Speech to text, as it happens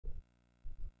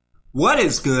What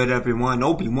is good, everyone?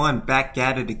 Obi-Wan back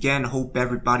at it again. Hope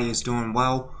everybody is doing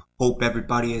well. Hope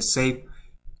everybody is safe.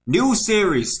 New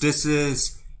series. This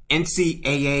is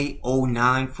NCAA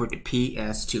 09 for the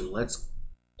PS2. Let's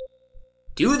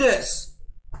do this.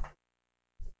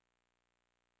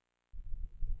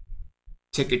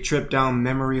 Take a trip down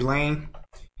memory lane.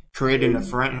 Creating a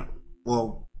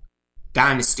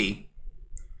Dynasty.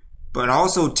 But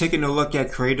also taking a look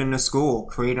at creating a school,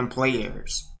 creating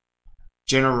players.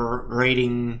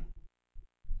 Generating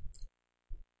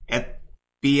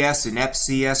FBS and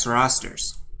FCS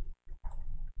rosters.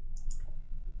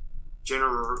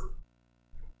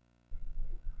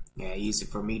 Yeah, easy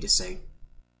for me to say.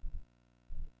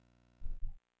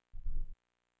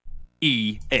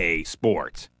 EA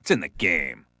Sports. It's in the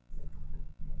game.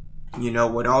 You know,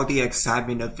 with all the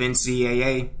excitement of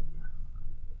NCAA.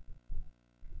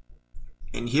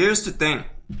 And here's the thing.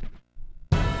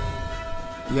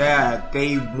 Yeah,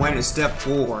 they went a step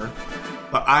forward,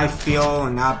 but I feel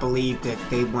and I believe that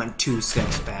they went 2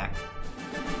 steps back.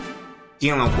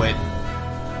 Dealing with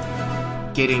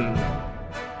getting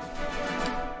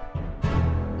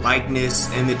likeness,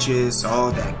 images,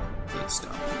 all that good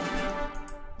stuff.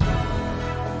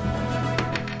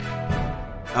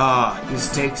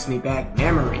 This takes me back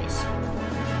memories.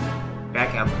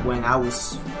 Back at when I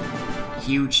was a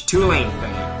huge Tulane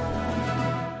fan.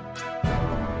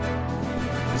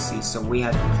 See, so we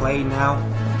have to play now.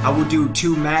 I will do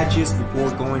 2 matches before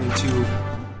going into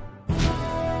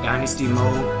Dynasty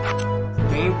mode.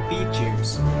 Game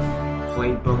features: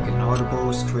 playbook and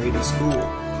audibles, create a school,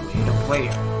 create a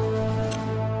player,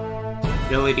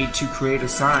 ability to create a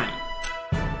sign,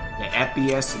 the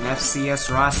FBS and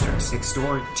FCS roster,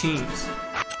 6-story teams.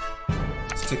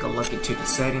 Let's take a look into the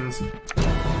settings.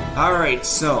 Alright,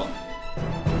 so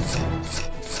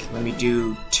let me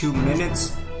do 2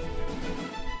 minutes.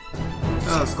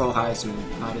 Oh, let's go Heisman,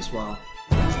 might as well.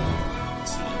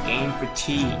 Let's see, game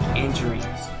fatigue, injuries,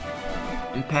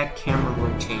 impact camera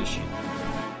rotation.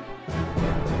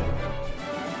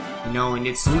 You know, and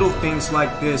it's little things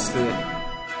like this that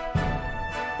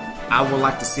I would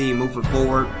like to see moving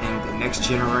forward in the next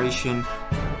generation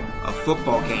of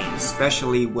football games,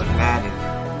 especially with Madden.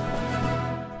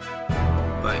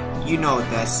 But you know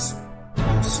that's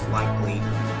most likely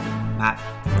not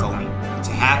going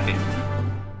to happen.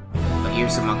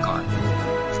 Here's my card.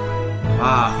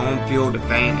 Home field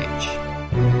advantage.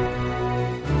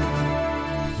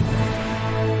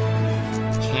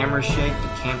 Camera shake, the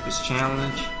campus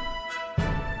challenge.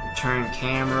 Return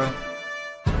camera.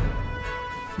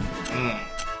 Man.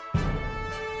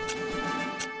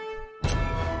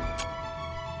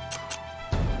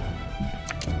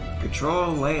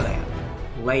 Control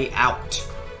layout.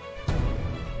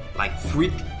 Like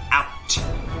freak out.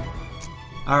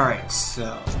 Alright,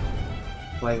 so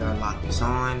player lock is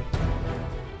on.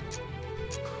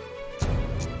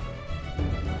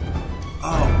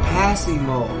 Oh, passing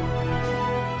mode.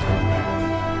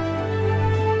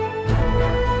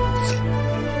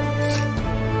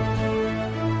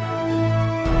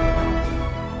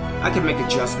 I can make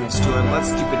adjustments to it.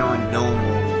 Let's keep it on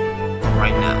normal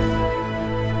right now.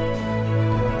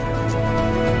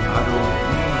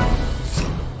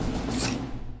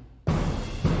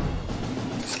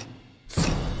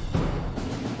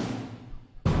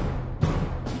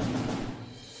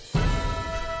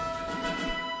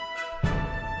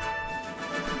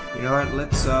 You know what,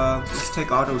 let's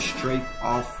take auto strafe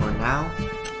off for now.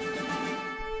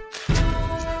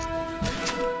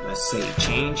 Let's save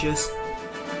changes.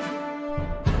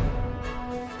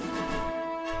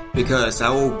 Because I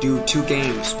will do 2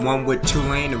 games, one with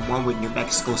Tulane and one with New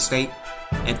Mexico State.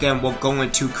 And then we'll go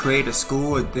into create a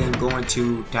school and then go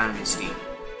into Dynasty.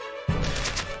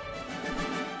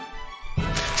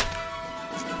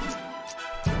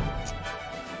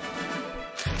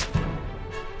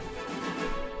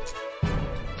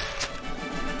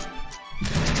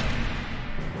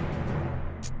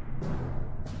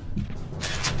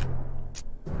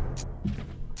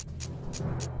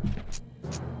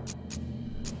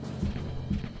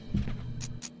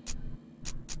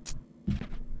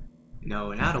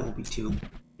 No, not it will be 2.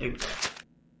 There we go.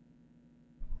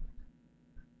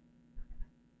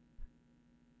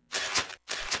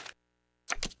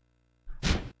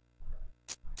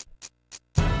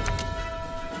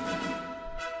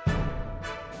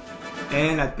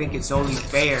 And I think it's only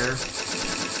fair to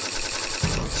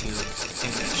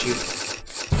NMSU.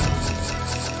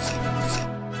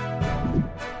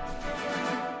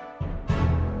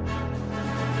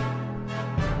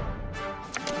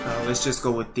 Let's just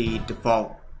go with the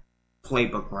default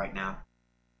playbook right now.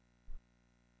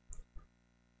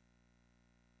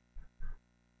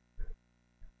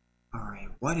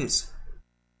 What is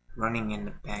running in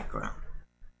the background?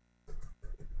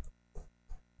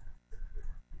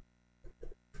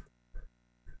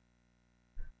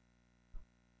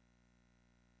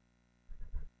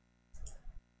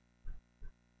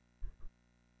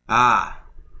 Ah,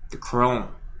 the Chrome.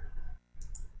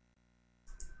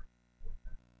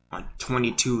 On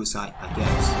 22 side, I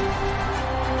guess.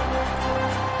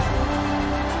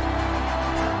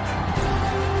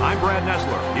 I'm Brad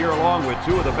Nessler, here along with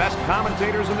two of the best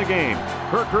commentators in the game,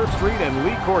 Kirk Herbstreit and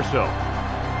Lee Corso.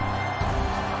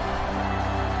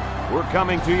 We're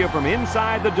coming to you from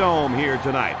inside the Dome here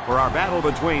tonight for our battle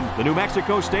between the New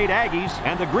Mexico State Aggies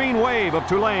and the Green Wave of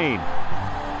Tulane.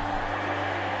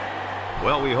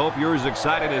 Well, we hope you're as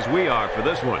excited as we are for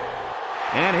this one.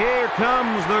 And here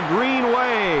comes the Green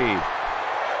Wave.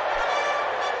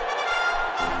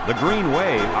 The Green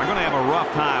Wave are going to have a rough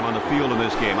time on the field in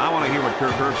this game. I want to hear what Kirk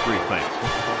Herbstreit thinks.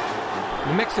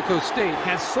 New Mexico State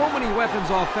has so many weapons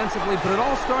offensively, but it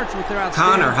all starts with their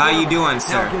outstanding Connor, how you doing,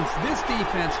 sir? Now, against this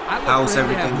defense, I look How's for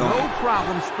him to everything have going? no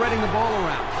problem spreading the ball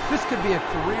around. This could be a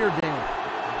career day.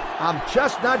 I'm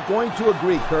just not going to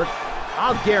agree, Kirk.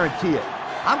 I'll guarantee it.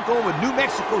 I'm going with New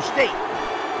Mexico State.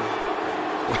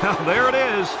 Well, there it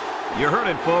is. You heard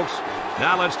it, folks.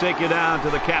 Now let's take you down to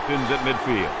the captains at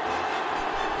midfield.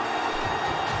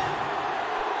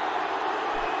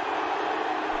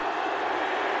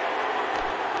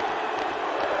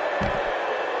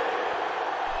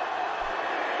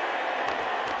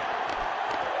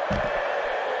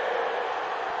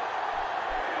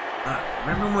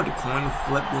 Remember when the coin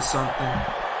flip was something?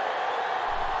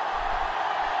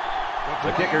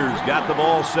 The kickers got the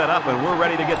ball set up, and we're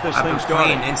ready to get this thing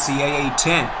started. I've been playing NCAA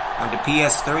 10 on the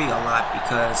PS3 a lot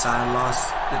because I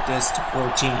lost the disc to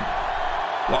 14.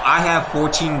 Well, I have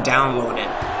 14 downloaded.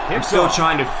 I'm still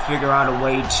trying to figure out a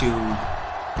way to...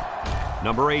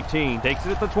 Number 18 takes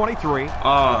it at the 23.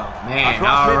 Oh, man,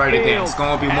 already then. It's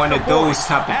going to be one of those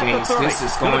type of days. This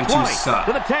is going to suck.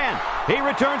 To the 10. He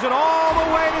returns it all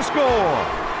the way to score.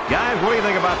 Guys, what do you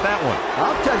think about that one?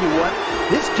 I'll tell you what,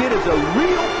 this kid is a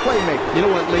real playmaker. You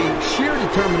know what, Lee? Sheer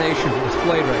determination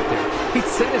displayed right there. He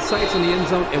set his sights on the end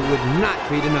zone and would not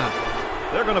be denied.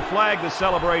 They're going to flag the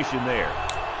celebration there.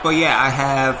 But yeah, I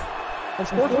have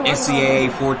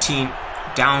NCAA 14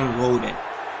 downloaded.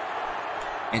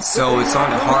 And so it's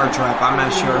on the hard drive. I'm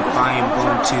not sure if I am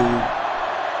going to...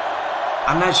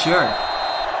 I'm not sure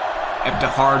if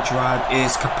the hard drive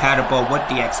is compatible with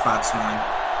the Xbox One.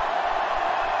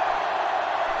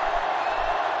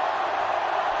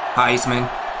 Heisman.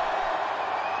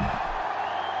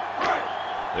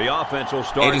 The offense will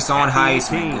start. It is on at the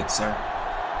Heisman, 18. good sir.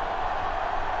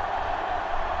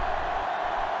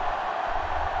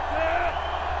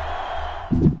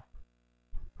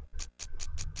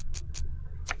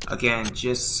 Again,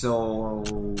 just so...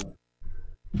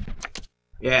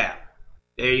 Yeah,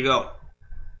 there you go.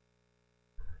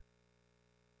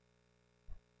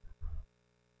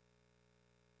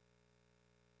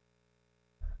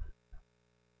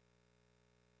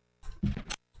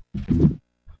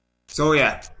 So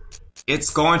yeah, it's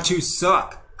going to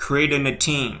suck creating a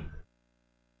team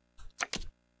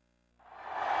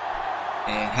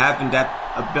and having that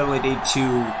ability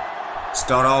to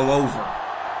start all over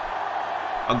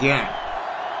again.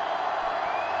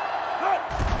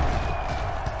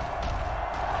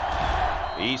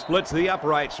 He splits the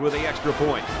uprights with the extra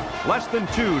point. Less than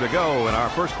 2 to go in our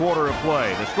first quarter of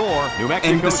play. The score, New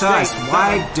Mexico And besides, State,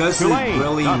 why does it Tulane,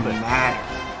 really nothing.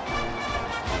 matter?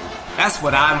 That's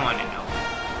what I want to know.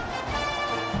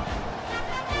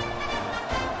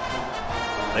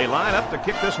 They line up to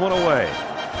kick this one away.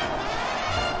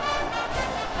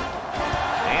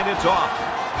 And it's off.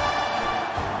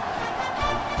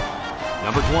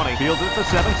 Number 20 fields at the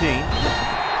 17.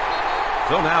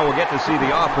 So now we'll get to see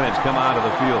the offense come out of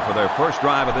the field for their first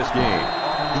drive of this game.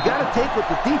 You got to take what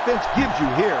the defense gives you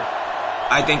here.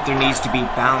 I think there needs to be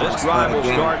balance. This drive but will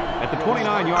again, start at the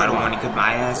 29-yard line. I don't want to get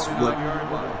my ass whooped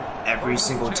every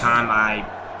single time I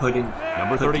put in.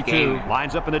 Number 32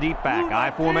 lines up in the deep back, I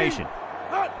formation.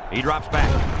 He drops back.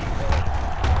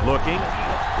 Looking,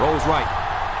 rolls right.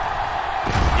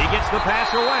 He gets the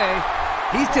pass away.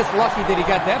 He's just lucky that he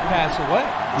got that pass away.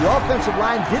 The offensive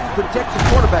line didn't protect the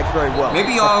quarterback very well.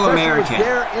 Maybe But All-American.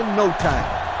 pressure was there in no time.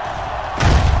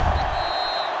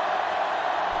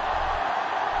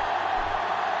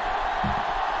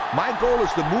 My goal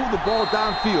is to move the ball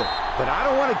downfield, but I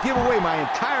don't want to give away my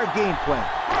entire game plan.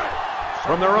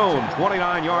 From their own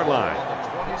 29-yard line.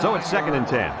 So it's 2nd and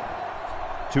 10.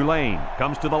 Tulane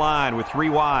comes to the line with 3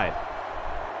 wide.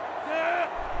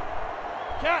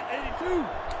 Cat 82.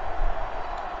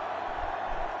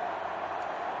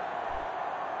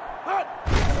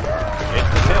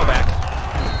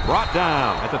 Brought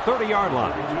down at the 30-yard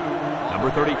line.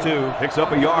 Number 32 picks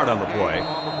up a yard on the play.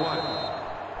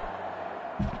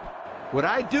 What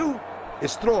I do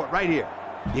is throw it right here.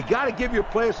 You got to give your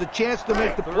players a chance to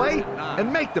make the play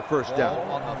and make the first down.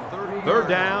 Third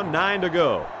down, 9 to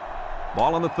go.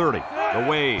 Ball on the 30. The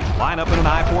Wave line up in an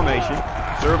I formation.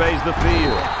 Surveys the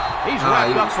field. He's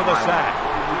wrapped up for the sack.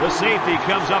 The safety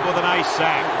comes up with a nice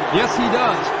sack. Yes, he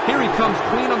does. Here he comes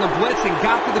clean on the blitz and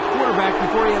got to the quarterback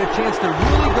before he had a chance to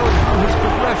really go through his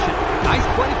progression. Nice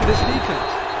play for this defense.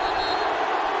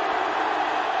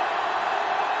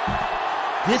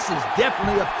 This is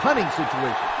definitely a punting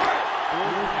situation.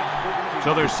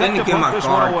 So they're set to punt this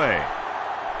one away.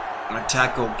 My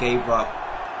tackle gave up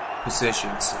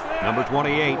positions. Number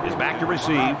 28 is back to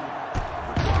receive.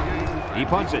 He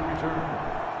punts it.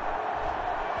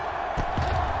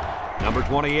 Number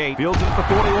 28 fields it at the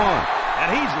 41. And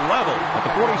he's level at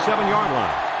the 47-yard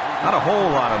line. Not a whole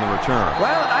lot on the return.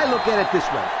 Well, I look at it this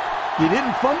way. You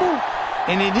didn't fumble,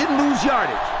 and you didn't lose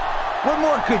yardage. What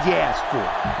more could you ask for?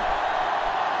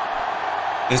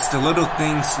 It's the little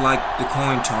things like the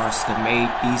coin toss that made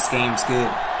these games good.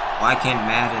 Why can't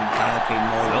Madden have a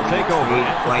more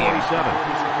creative player?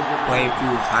 Play a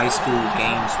few high school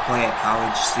games, play a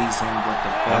college season with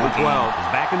the ball Number 12 is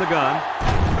back in the gun.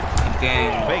 And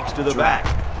then fakes to the back.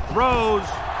 Throws.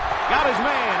 Got his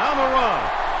man on the run.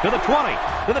 To the 20.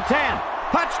 To the 10.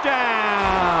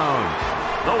 Touchdown!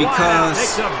 The wideout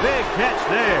makes a big catch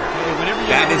there.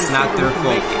 That is not their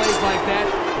focus. Like that,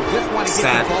 you just want to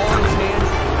get the ball in his hands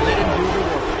and let him do the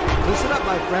work. Listen up,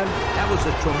 my friend. That was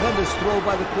a tremendous throw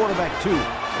by the quarterback, too.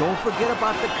 Don't forget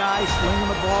about the guy slinging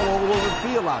the ball all over the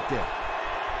field out there.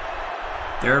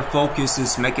 Their focus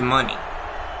is making money.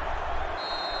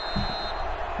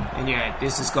 And yeah,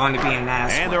 this is going to be an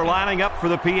ass. And they're lining up for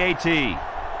the PAT.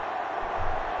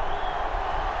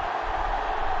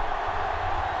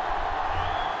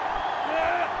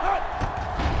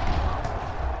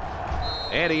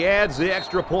 And he adds the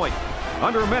extra point.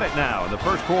 Under a minute now in the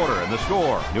first quarter, and the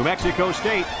score, New Mexico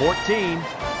State 14,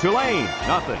 Tulane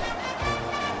nothing.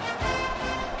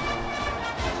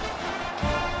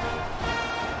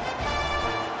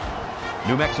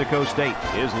 New Mexico State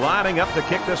is lining up to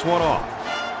kick this one off.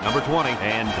 Number 20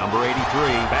 and number 83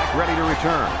 back ready to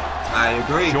return. I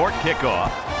agree. Short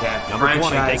kickoff. That number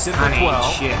 20 takes it for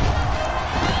 12. Shit.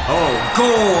 Oh,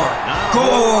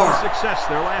 Gore! Success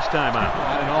their last time out.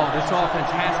 Not at all. This offense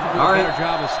has to do a better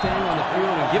job of staying on the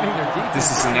field and giving their defense. This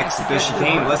is an exhibition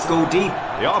game. Let's go deep.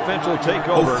 The offense will take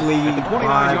over. Hopefully, at the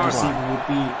 29-yard line. Receiver will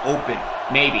be open.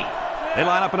 Maybe. They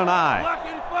line up in an I.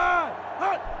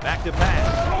 Back to pass.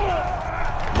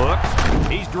 Looks.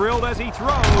 He's drilled as he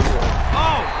throws.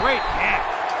 Oh, great catch.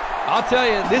 I'll tell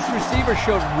you, this receiver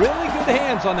showed really good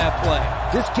hands on that play.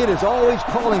 This kid is always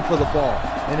calling for the ball.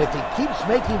 And if he keeps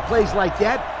making plays like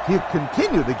that, he'll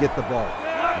continue to get the ball.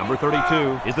 Number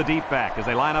 32 is the deep back as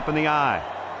they line up in the I.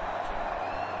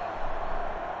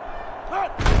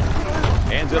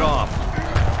 Hands it off.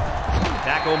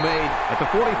 Tackle made at the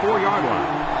 44-yard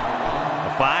line.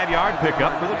 A 5-yard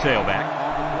pickup for the tailback.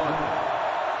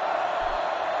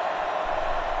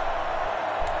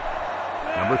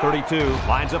 Number 32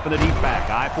 lines up in the deep back,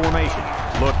 I formation.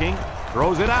 Looking,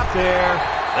 throws it out there.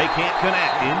 They can't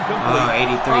connect.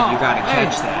 Incomplete. 83, you got to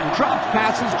catch that. Dropped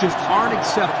passes just aren't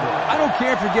acceptable. I don't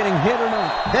care if you're getting hit or not.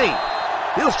 Hey,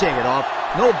 he'll shake it off.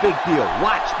 No big deal.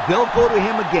 Watch, they'll go to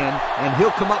him again, and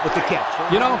he'll come up with the catch.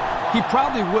 You know, he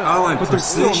probably will. Oh, and but there's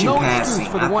still no passing.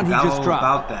 excuse for the one he just dropped.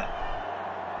 About that.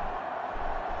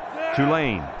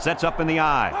 Tulane sets up in the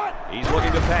I. He's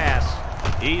looking to pass.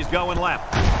 He's going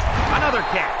left. Another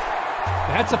catch.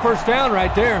 That's a first down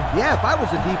right there. Yeah, if I was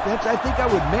a defense, I think I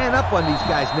would man up on these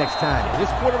guys next time. This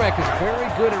quarterback is very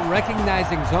good at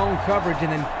recognizing zone coverage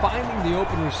and then finding the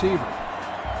open receiver.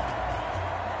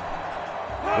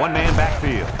 One-man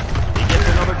backfield. He gets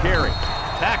another carry.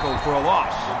 Tackled for a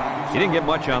loss. He didn't get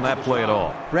much on that play at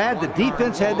all. Brad, the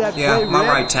defense had that play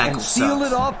read and sealed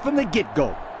it off from the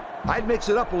get-go. I'd mix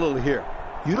it up a little here.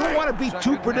 You don't want to be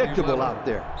too predictable out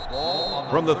there.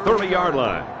 From the 30-yard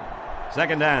line.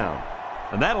 Second down.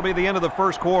 And that'll be the end of the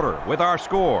first quarter with our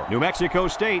score. New Mexico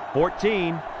State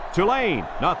 14, Tulane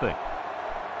nothing.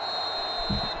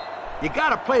 You got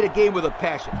to play the game with a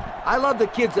passion. I love the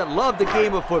kids that love the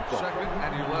game of football.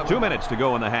 2 minutes to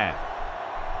go in the half.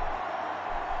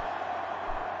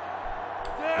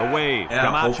 The Wave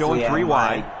come out showing 3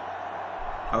 wide.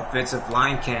 Offensive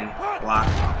line can block.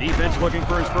 Defense looking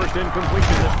for his first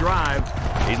incompletion this drive.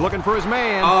 He's looking for his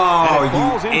man. Oh, and it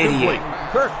falls you incomplete.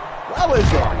 idiot. Kirk, what was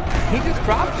that? He just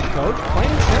dropped it, Coach. Plain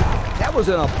and simple. That was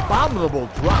an abominable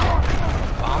drop.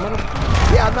 Abominable?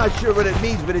 Yeah, I'm not sure what it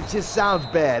means, but it just sounds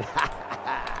bad.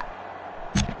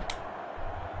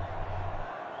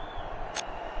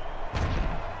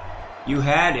 You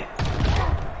had it.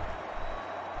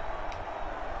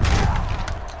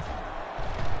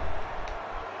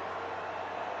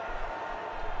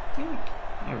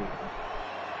 There we go.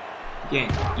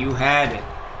 Again, you had it.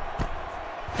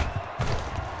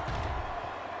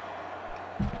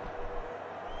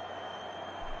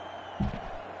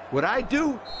 What I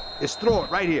do is throw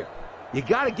it right here. You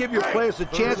got to give your players a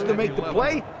chance to make the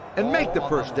play and make the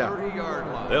first down.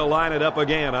 They'll line it up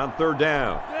again on 3rd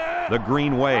down. The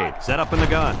green wave set up in the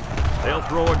gun. They'll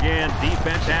throw again.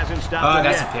 Defense hasn't stopped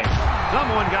that's yet. a pick.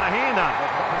 Someone got a hand on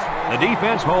it. The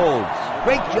defense holds.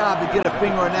 Great job to get a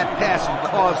finger on that pass and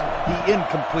cause the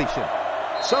incompletion.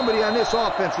 Somebody on this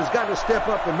offense has got to step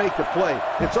up and make the play.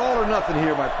 It's all or nothing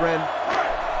here, my friend.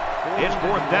 It's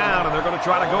 4th down, and they're going to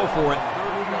try to go for it.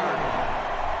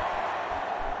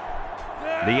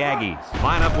 The Aggies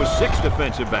line up with 6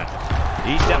 defensive backs.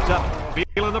 He steps up,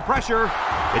 feeling the pressure.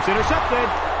 It's intercepted.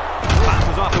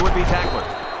 Bounces off the would-be tackler.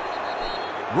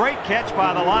 Great catch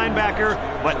by the linebacker,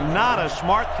 but not a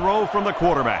smart throw from the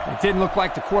quarterback. It didn't look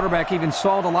like the quarterback even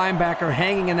saw the linebacker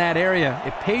hanging in that area.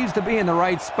 It pays to be in the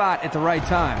right spot at the right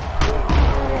time.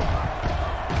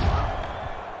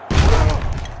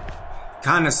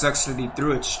 Kind of sucks that he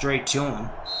threw it straight to him.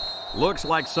 Looks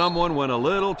like someone went a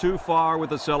little too far with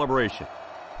the celebration.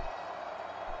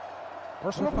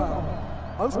 Personal foul.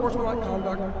 Unsportsmanlike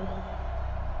conduct.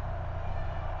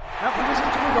 After this is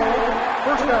to the goal.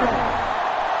 1st down.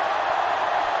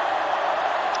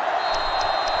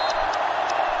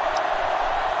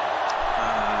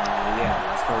 Yeah,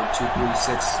 let's go 2, 3,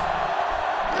 6.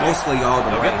 Mostly all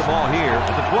the way. They'll get the ball here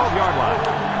at the 12-yard line.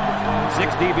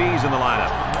 6 DBs in the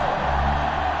lineup.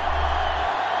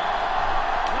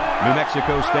 New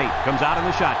Mexico State comes out in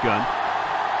the shotgun.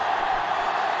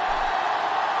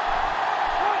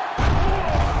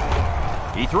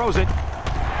 He throws it,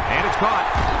 and it's caught,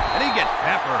 and he gets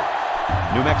peppered.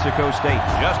 New Mexico State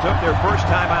just took their first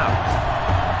time out.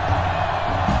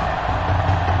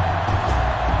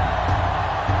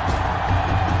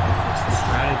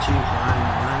 Strategy,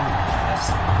 run, pass.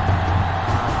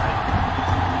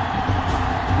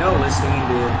 No, listening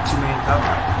to 2-man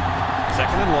cover.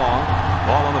 2nd and long,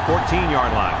 ball on the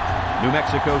 14-yard line. New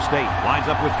Mexico State lines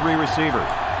up with 3 receivers.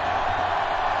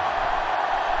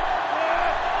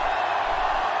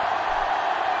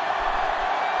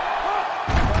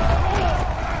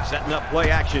 Setting up play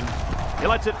action. He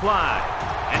lets it fly.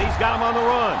 And he's got him on the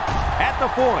run. At the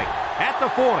 40, at the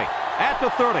 40, at the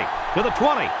 30, to the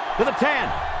 20, to the 10.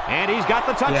 And he's got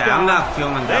the touchdown. Yeah, I'm not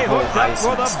feeling that whole Heisman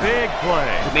for the big play.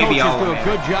 Maybe coaches do a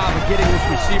good job of getting this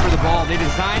receiver the ball. They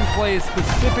designed plays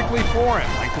specifically for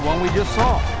him, like the one we just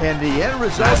saw. And the end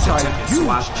results are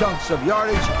huge chunks of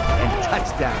yardage and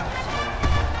touchdowns.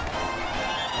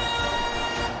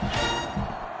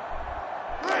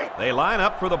 They line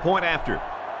up for the point after.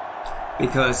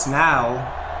 Because now,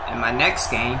 in my next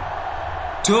game,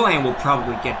 Tulane will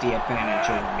probably get the advantage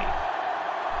over me.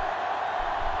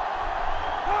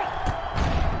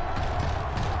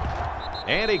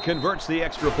 And he converts the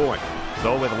extra point.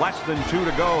 So with less than 2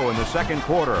 to go in the 2nd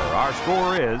quarter, our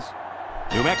score is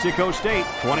New Mexico State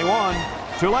 21,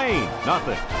 Tulane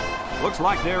nothing. Looks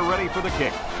like they're ready for the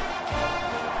kick.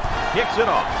 Kicks it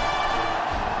off.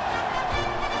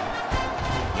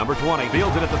 Number 20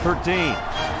 fields it at the 13.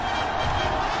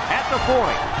 At the 40.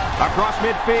 Across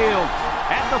midfield.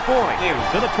 At the 40.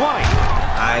 To the 20.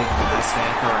 I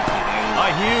stand corrected. A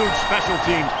huge special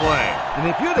teams play. And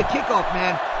if you're the kickoff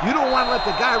man, you don't want to let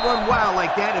the guy run wild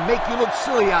like that and make you look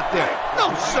silly out there.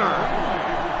 No, sir.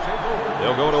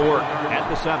 They'll go to work at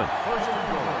the 7.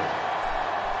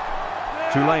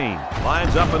 Tulane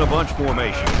lines up in a bunch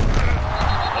formation.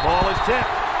 The ball is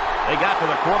tipped. They got to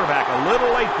the quarterback a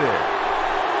little late there.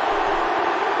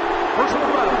 Personal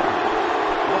foul.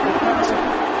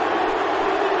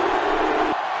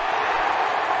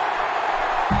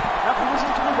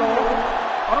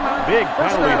 Big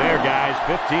penalty there, guys.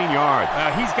 15 yards.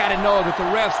 He's got to know that the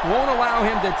refs won't allow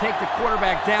him to take the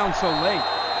quarterback down so late.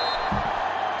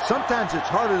 Sometimes it's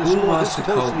harder to score this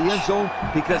close to the end zone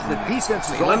because the defense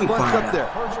is all bunched up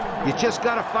there. You just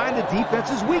got to find the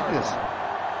defense's weakness.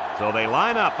 So they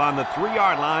line up on the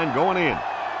 3-yard line going in.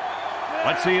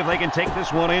 Let's see if they can take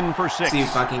this one in for 6. See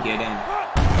if I can get in.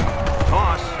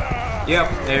 Toss.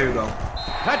 Yep, there you go.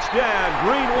 Touchdown,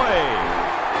 Green Wave.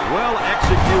 Well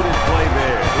executed play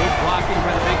there. Good blocking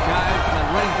by the big guys, and the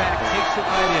running back takes it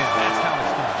right in. That's how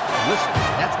it's done. Listen,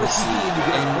 that's what you do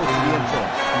when you get close to the end zone.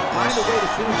 You find a way to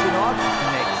finish it off, and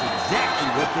that's exactly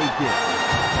what they did.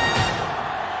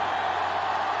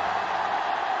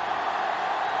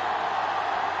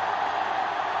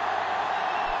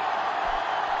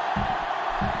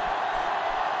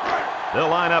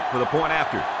 line up for the point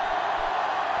after.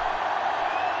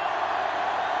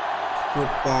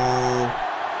 Football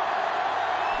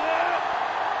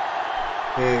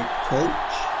head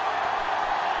coach.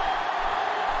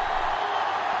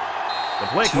 The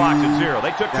play clock's at 0.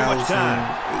 They took too much time.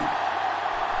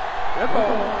 Red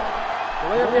ball.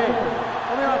 Delay of game.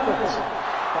 On the offense.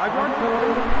 5-yard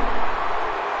penalty.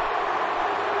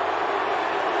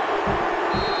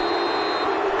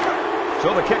 So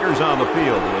the kicker's on the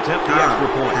field to attempt the extra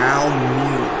point. How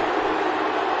new.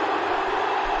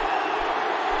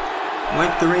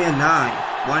 Went 3-9.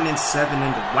 1-7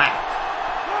 in the whack.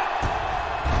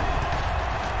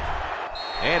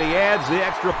 And he adds the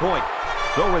extra point.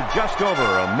 So with just over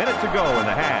a minute to go in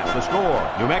the half, the score,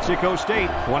 New Mexico State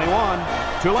 21,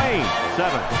 Tulane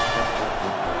 7.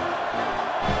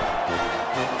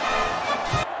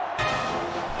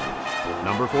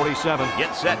 Number 47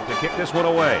 gets set to kick this one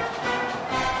away.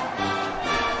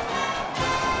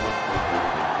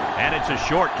 And it's a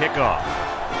short kickoff.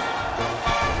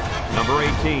 Number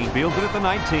 18 fields it at the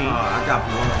 19. I got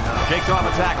one now. Shakes off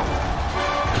a tackle.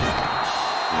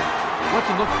 What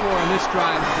to look for in this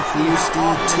drive to see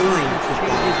how Tulane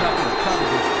changes up his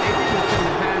coverages. They didn't defend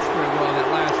the pass very well that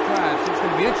last drive, so it's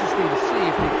going to be interesting to see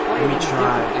if they play Let me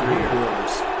try differently here.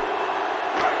 quarters.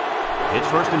 It's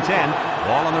 1st and 10.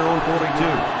 Ball on their own 42.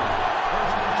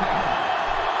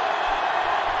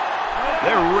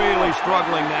 They're really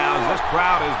struggling now as this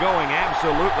crowd is going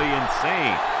absolutely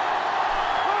insane.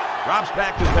 Drops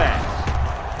back to pass.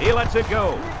 He lets it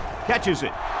go. Catches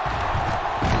it.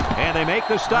 And they make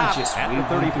the stop at the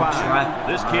 35.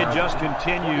 This kid just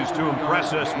continues to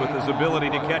impress us with his ability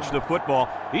to catch the football.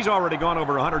 He's already gone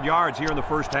over 100 yards here in the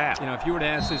first half. You know, if you were to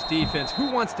ask this defense, who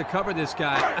wants to cover this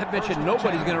guy, I bet you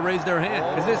nobody's going to raise their hand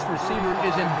because this receiver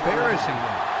is embarrassing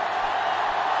them.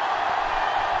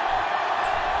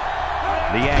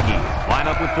 The Aggies line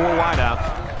up with 4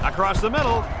 wideouts. Across the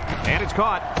middle, and it's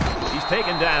caught. He's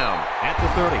taken down at the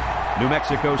 30. New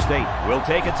Mexico State will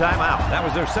take a timeout. That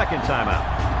was their second timeout.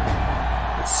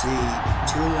 Let's see,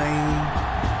 Tulane.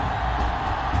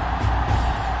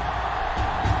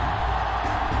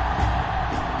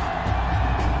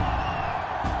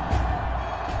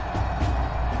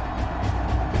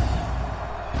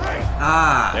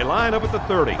 They line up at the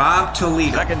 30. Bob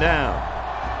Toledo. Second down.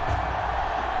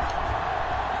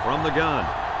 From the gun.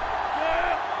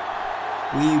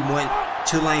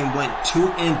 Tulane went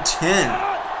 2-10.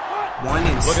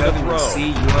 1-7 throw.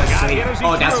 CUSA.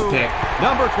 Oh, that's a pick.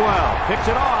 Number 12 picks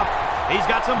it off. He's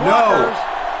got some blockers.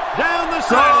 Down the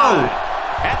sideline.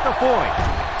 At the point.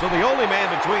 So the only man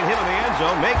between him and the end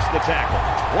zone makes the tackle.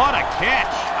 What a catch.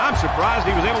 I'm surprised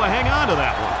he was able to hang on to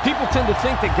that one. People tend to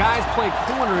think that guys play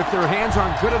corner if their hands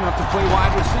aren't good enough to play wide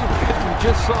receiver. As we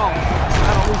just saw, it's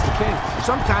not always the case.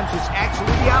 Sometimes it's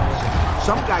actually the opposite.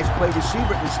 Some guys play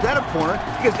receiver instead of corner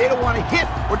because they don't want to hit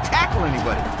or tackle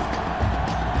anybody.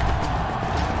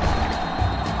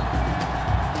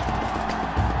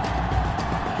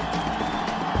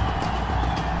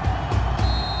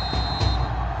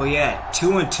 Well, yeah,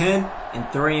 2-10 and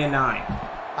 3-9.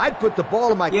 I'd put the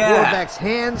ball in my quarterback's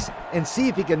hands and see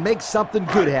if he can make something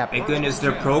good happen. Thank goodness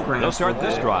their program. They'll start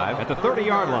this drive at the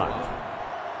 30-yard line.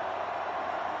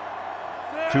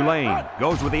 Tulane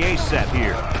goes with the ace set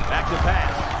here. Back to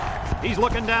pass. He's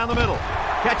looking down the middle.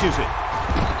 Catches it.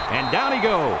 And down he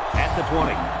goes at the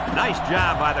 20. Nice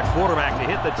job by the quarterback to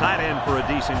hit the tight end for a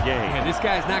decent gain. Yeah, this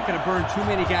guy's not going to burn too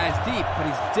many guys deep, but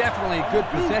he's definitely a good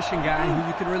possession guy who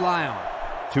you can rely on.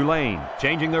 Tulane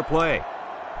changing their play.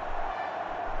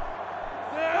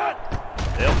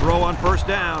 They'll throw on first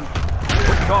down.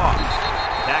 Quick toss.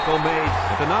 Tackle made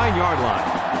at the 9-yard line.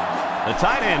 The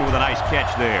tight end with a nice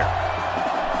catch there.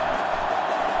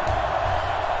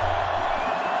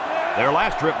 Their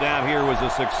last trip down here was a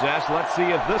success. Let's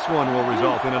see if this one will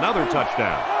result in another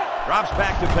touchdown. Drops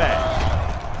back to pass.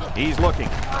 He's looking.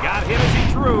 Got him as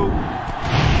he threw.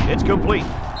 It's complete.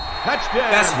 Touchdown.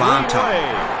 That's what I'm talking.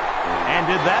 And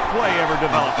did that play ever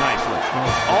develop nicely?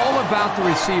 It's all about the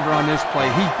receiver on this play.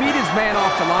 He beat his man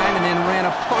off the line and then ran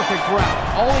a perfect route.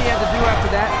 All he had to do after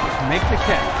that was make the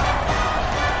catch.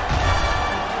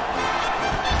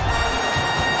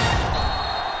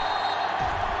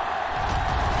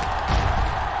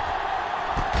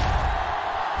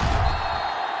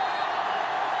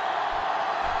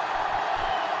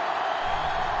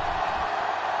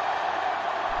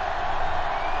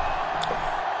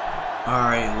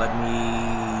 Alright, let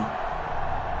me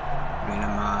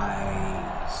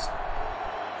minimize.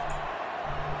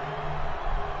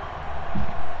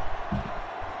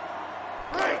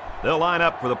 They'll line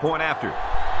up for the point after.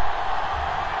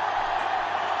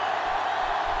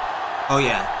 Oh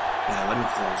yeah, Yeah, let me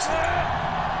close that.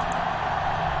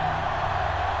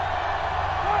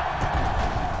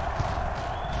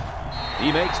 He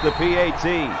makes the PAT.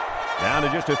 Down to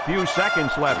just a few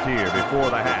seconds left here before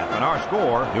the half. And our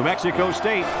score, New Mexico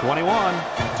State 21,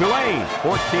 Tulane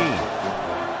 14.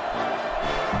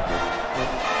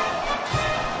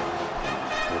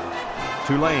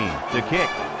 Tulane to kick.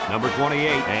 Number 28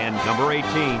 and number 18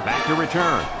 back to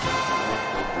return.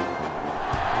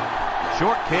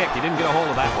 Short kick. He didn't get a hold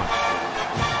of that one.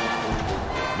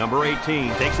 Number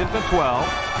 18 takes it to 12.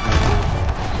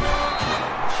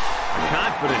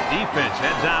 Confident defense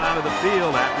heads out onto the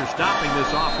field after stopping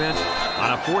this offense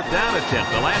on a 4th down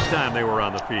attempt the last time they were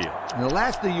on the field. And the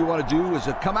last thing you want to do is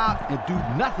to come out and do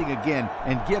nothing again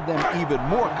and give them even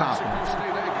more confidence.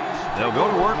 They'll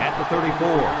go to work at the 34.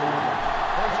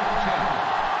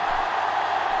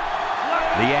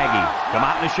 The Aggies come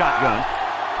out in the shotgun.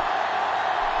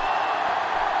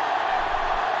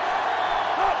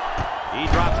 He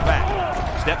drops back,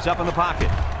 steps up in the pocket,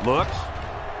 looks.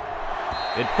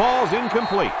 It falls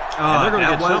incomplete. And they're going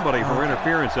to get somebody for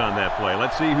interference on that play.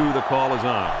 Let's see who the call is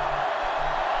on.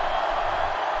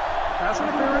 Pass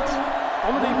interference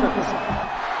on the defense.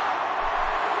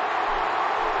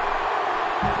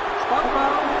 Spot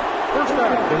foul, first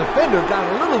down. The defender got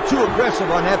a little too aggressive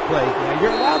on that play. Yeah,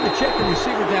 you're allowed to check the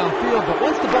receiver downfield, but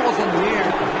once the ball's in the air,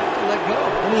 you have to let go.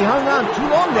 And he hung on too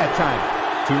long that time.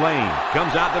 Tulane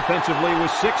comes out defensively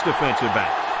with 6 defensive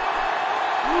backs.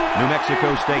 New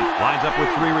Mexico State lines up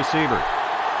with 3 receivers.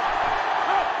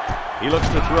 He looks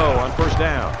to throw on first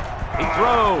down. He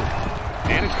throws.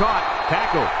 And it's caught.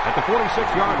 Tackle at the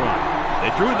 46-yard line.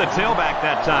 They threw the tailback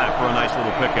that time for a nice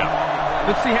little pickup.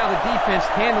 Let's see how the defense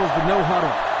handles the no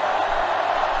huddle.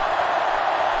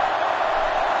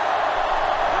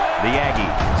 The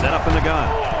Aggies set up in the gun.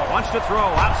 Wants to throw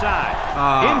outside.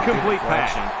 Incomplete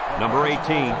pass. Number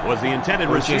 18 was the intended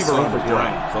receiver on the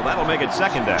play, so that'll make it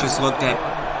 2nd down. Just looked at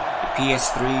the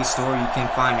PS3 store. You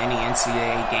can't find any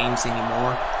NCAA games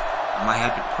anymore. I might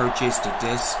have to purchase the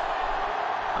disc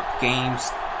of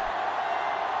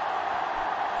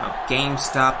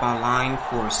GameStop online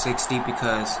for $60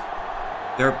 because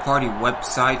third-party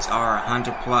websites are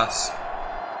 $100+.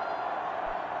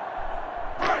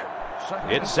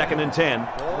 It's 2nd and 10.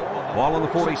 Ball on the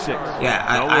 46. Yeah,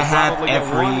 I have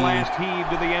every one last heave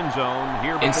to the end zone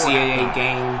here NCAA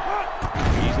game.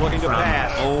 He's looking to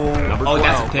pass. Number 12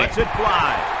 that's a pick. lets it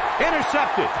fly.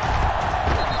 Intercepted.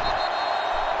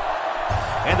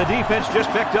 And the defense just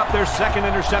picked up their 2nd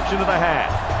interception of the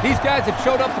half. These guys have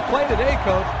showed up to play today,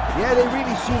 Coach. Yeah, they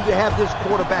really seem to have this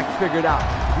quarterback figured out.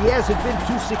 He hasn't been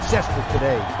too successful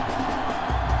today.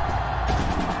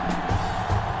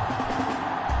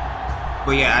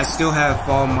 But yeah, I still have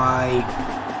all my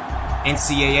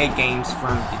NCAA games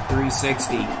from the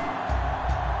 360.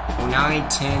 09,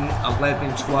 10,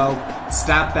 11, 12.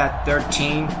 Stopped at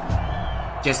 13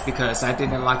 just because I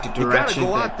didn't like the direction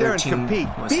that 13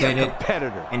 was headed.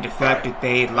 And the fact that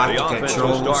they liked the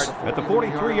controls. At the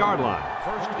 43-yard line.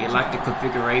 They liked the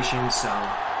configuration, so.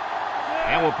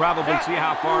 And we'll probably see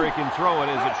how far he can throw it,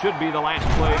 as it should be the last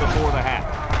play before the half.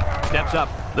 Steps up.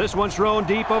 This one's thrown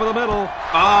deep over the middle.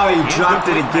 Oh, he dropped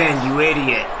it again, you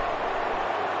idiot.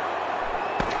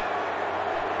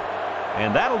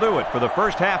 And that'll do it for the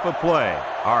first half of play.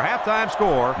 Our halftime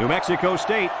score, New Mexico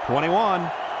State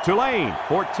 21, Tulane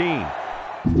 14.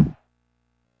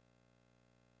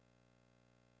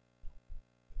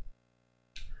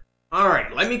 All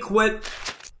right, let me quit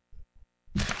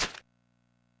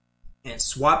and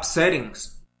swap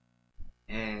settings.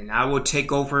 And I will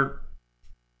take over.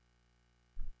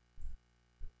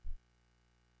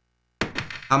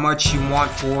 How much you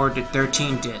want for the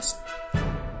 13 disc?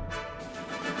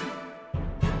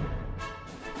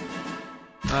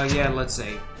 Yeah, let's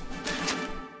say.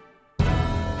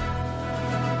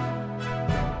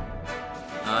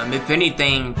 If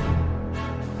anything,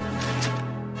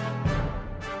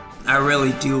 I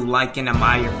really do like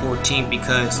NMSU 14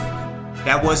 because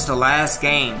that was the last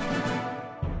game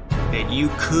that you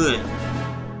could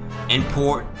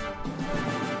import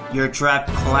your draft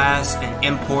class and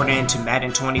import it into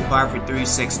Madden 25 for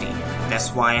 360.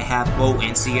 That's why I have both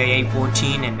NCAA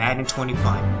 14 and Madden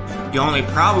 25. The only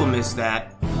problem is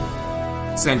that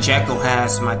Sanjeko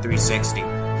has my 360.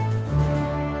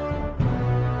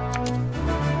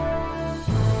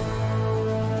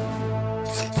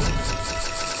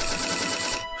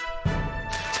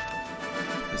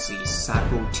 Let's see,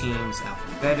 Saco teams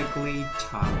alphabetically,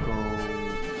 Taco,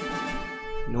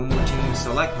 normal team,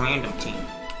 select random team.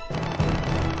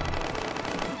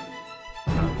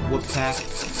 Whoop-tack.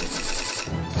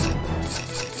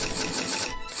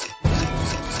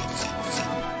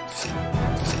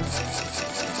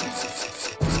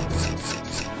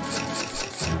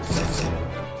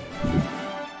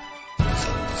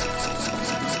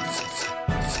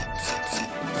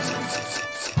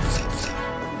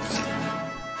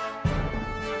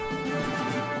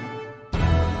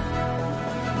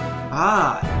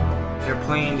 Ah, they're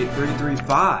playing the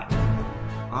 3-3-5.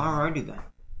 Alrighty then.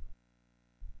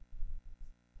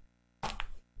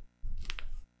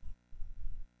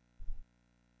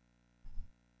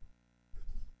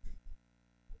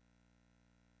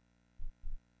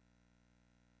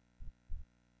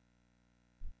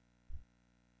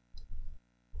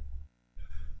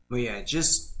 But yeah,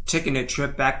 just taking a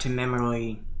trip back to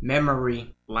memory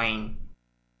lane.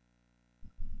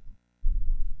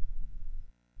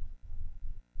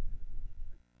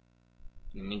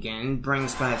 And again, it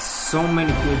brings back so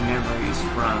many good memories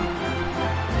from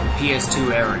the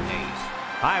PS2 era days.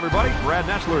 Hi everybody, Brad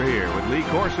Nessler here with Lee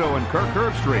Corso and Kirk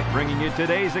Herbstreit, bringing you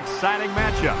today's exciting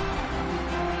matchup.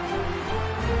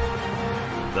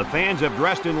 The fans have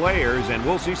dressed in layers, and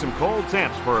we'll see some cold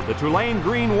temps for the Tulane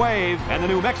Green Wave and the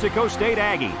New Mexico State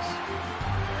Aggies.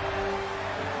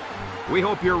 We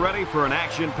hope you're ready for an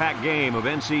action-packed game of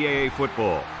NCAA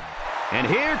football. And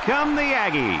here come the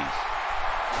Aggies.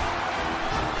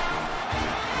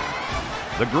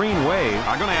 The Green Wave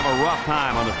are going to have a rough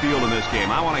time on the field in this game.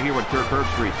 I want to hear what Kirk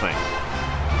Herbstreit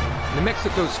thinks. New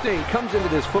Mexico State comes into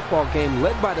this football game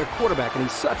led by their quarterback, and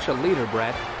he's such a leader,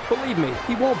 Brad. Believe me,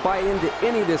 he won't buy into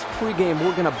any of this pregame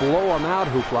 "we're going to blow him out"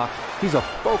 hoopla. He's a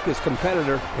focused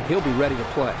competitor, and he'll be ready to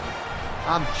play.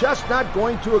 I'm just not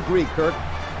going to agree, Kirk.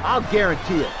 I'll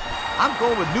guarantee it. I'm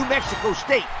going with New Mexico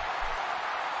State.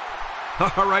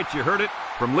 All right, you heard it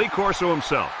from Lee Corso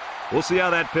himself. We'll see how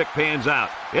that pick pans out.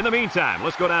 In the meantime,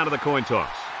 let's go down to the coin toss.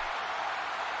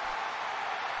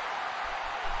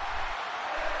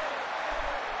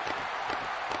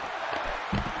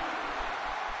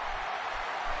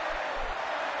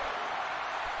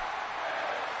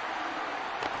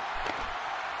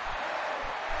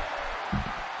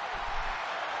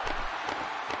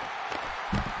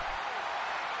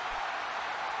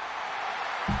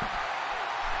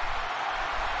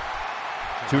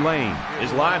 Tulane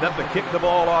is lined up to kick the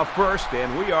ball off first,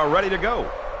 and we are ready to go.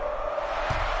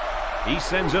 He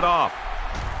sends it off.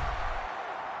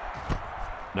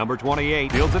 Number 28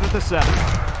 fields it at the 7.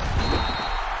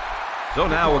 So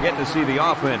now we're getting to see the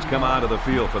offense come onto the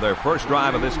field for their first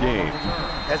drive of this game.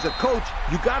 As a coach,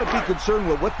 you got to be concerned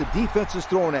with what the defense is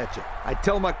throwing at you. I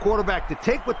tell my quarterback to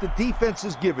take what the defense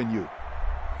is giving you.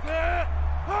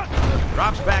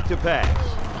 Drops back to pass.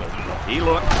 He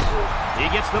looks. He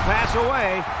gets the pass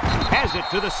away. Has it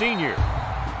to the senior.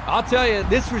 I'll tell you,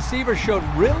 this receiver showed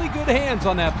really good hands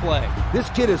on that play. This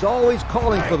kid is always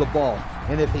calling for the ball.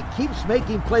 And if he keeps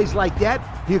making plays like that,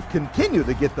 he'll continue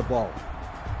to get the ball.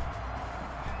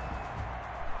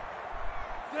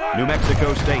 New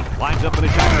Mexico State lines up in a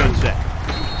shotgun set.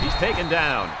 He's taken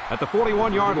down at the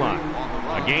 41-yard line.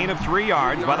 A gain of 3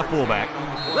 yards by the fullback.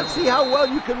 Let's see how well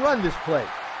you can run this play.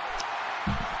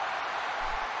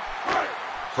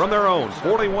 From their own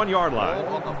 41-yard line.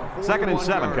 2nd and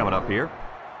 7 coming up here.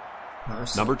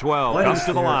 Number 12 comes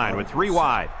to the line with 3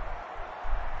 wide.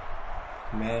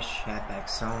 Mesh, halfback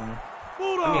zone.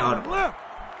 Let me audible.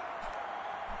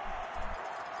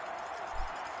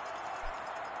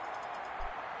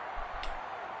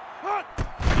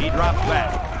 He drops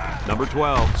back. Number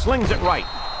 12 slings it right,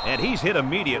 and he's hit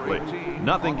immediately.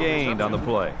 Nothing gained on the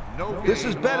play. This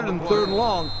is better than 3rd and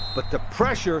long, but the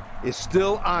pressure is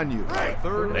still on you.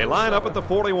 They line up at the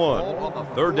 41.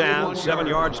 3rd down, 7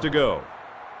 yards to go.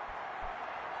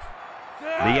 The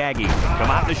Aggies come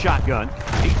out in the shotgun.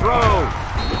 He throws.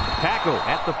 Tackle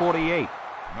at the 48.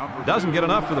 Doesn't get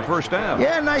enough for the first down.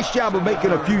 Yeah, nice job of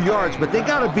making a few yards, but they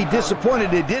got to be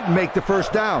disappointed they didn't make the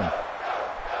first down.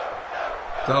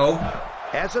 Go.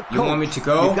 As a coach, you want me to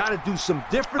go? You got to do some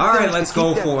different All things right, let's to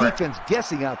keep go for that defense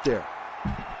guessing out there.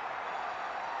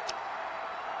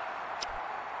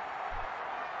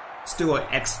 Let's do an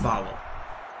X follow.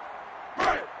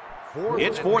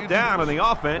 It's 4th down, and the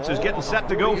offense is getting set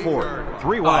to go for it.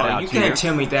 3 wide out. You can't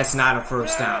tell me that's not a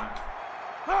first down.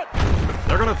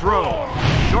 They're going to throw.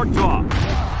 Short toss.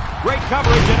 Great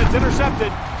coverage, and it's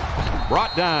intercepted.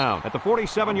 Brought down at the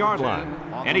 47-yard line.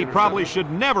 And he probably should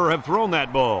never have thrown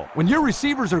that ball. When your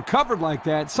receivers are covered like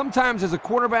that, sometimes as a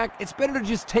quarterback, it's better to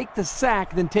just take the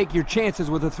sack than take your chances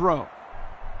with a throw.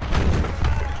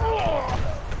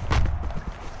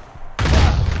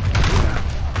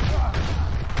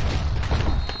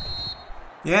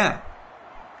 Yeah.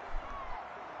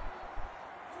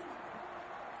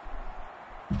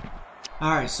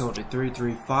 Alright, so the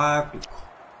 3-3-5, the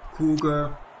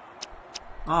Cougar.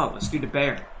 Oh, let's do the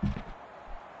Bear.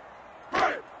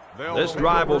 This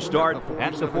drive will start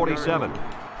at the 47.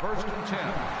 1st and 10.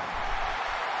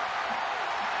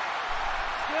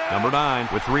 Number 9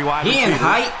 with 3 wide He in receivers.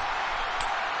 height.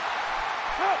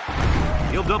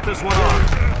 He'll dump this one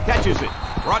off. Catches it.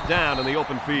 brought down in the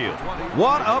open field.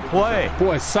 What a play.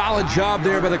 Boy, solid job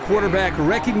there by the quarterback,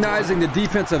 recognizing the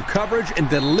defensive coverage and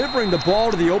delivering the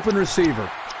ball to the open receiver.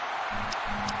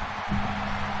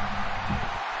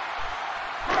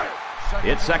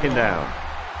 It's second down.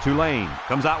 Tulane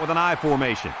comes out with an I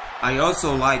formation. I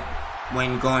also like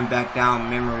when going back down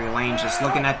memory lane, just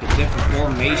looking at the different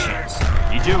formations.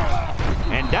 He jukes,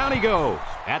 and down he goes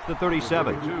at the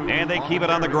 37. And they keep it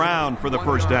on the ground for the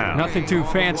first down. Nothing too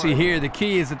fancy here. The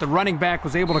key is that the running back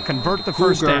was able to convert the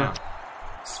first down.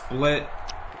 Split,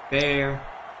 there,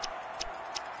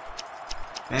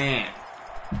 bam.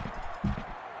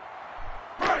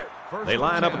 They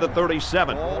line up at the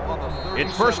 37.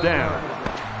 It's first down.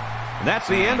 And that's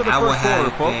the end of the first quarter,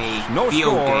 folks. No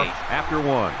score after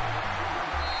one.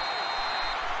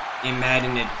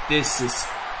 Imagine if this is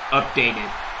updated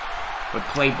with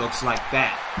playbooks like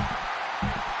that.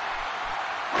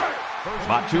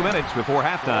 About 2 minutes before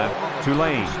halftime,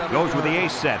 Tulane goes with the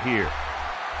ace set here.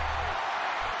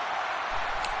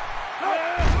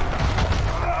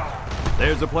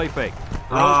 There's the play fake.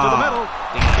 Throws to the middle.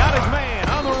 Got his man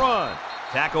on the run.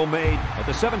 Tackle made at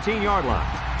the 17-yard line.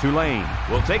 Tulane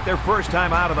will take their first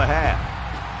time out of the half.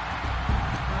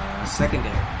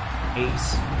 Secondary.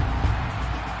 Ace.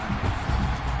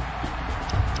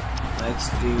 Let's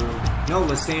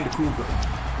stay in the Cougar.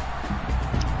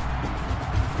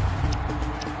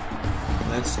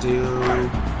 Let's do...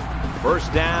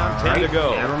 First down, 10 to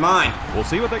go. Never mind. We'll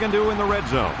see what they can do in the red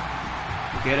zone.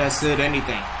 Forget I said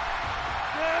anything.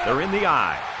 They're in the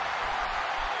eye.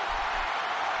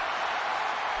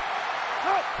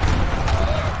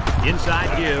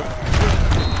 Inside give.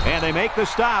 And they make the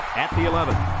stop at the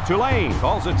 11. Tulane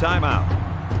calls a timeout.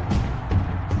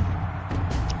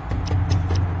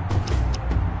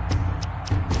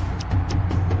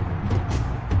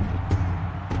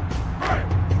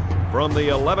 From the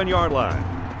 11-yard line,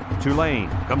 Tulane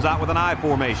comes out with an I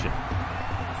formation.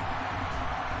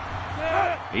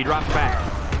 He drops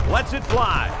back, lets it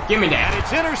fly. Give me that. And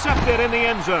it's intercepted in the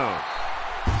end zone.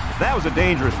 That was a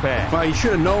dangerous pass. Well, you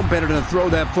should have known better than to throw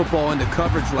that football into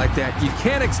coverage like that. You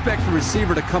can't expect the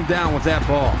receiver to come down with that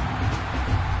ball.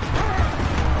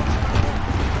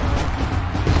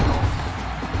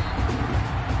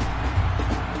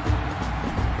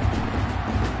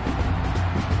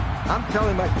 I'm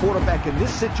telling my quarterback in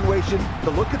this situation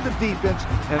to look at the defense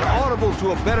and audible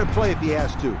to a better play if he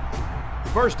has to.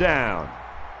 First down.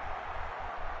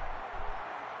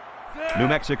 New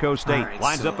Mexico State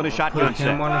lines up in a shotgun set.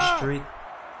 Him on the street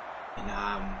and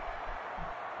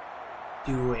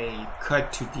do a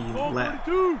cut to the left.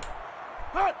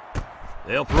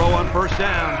 They'll throw on first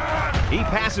down. He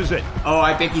passes it. Oh,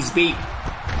 I think he's beat.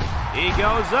 He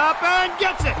goes up and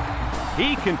gets it.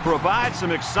 He can provide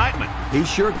some excitement. He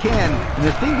sure can. And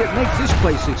the thing that makes this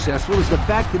play successful is the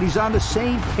fact that he's on the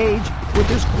same page with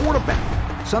his quarterback.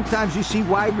 Sometimes you see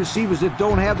wide receivers that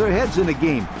don't have their heads in the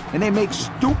game, and they make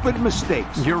stupid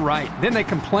mistakes. You're right. Then they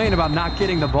complain about not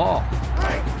getting the ball.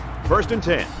 First and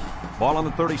 10. Ball on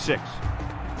the 36.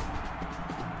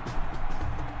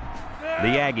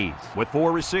 The Aggies with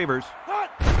 4 receivers.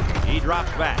 He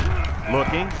drops back.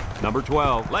 Looking. Number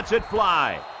 12 lets it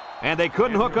fly. And they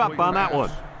couldn't hook up on that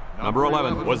one. Number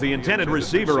 11 was the intended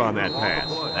receiver on that pass.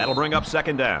 That'll bring up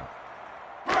second down.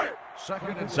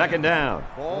 Second down.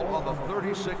 Ball on the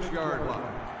 36-yard line.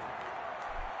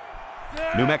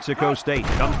 New Mexico State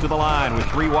comes to the line with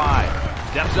 3 wide.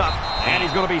 Steps up, and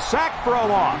he's going to be sacked for a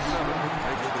loss.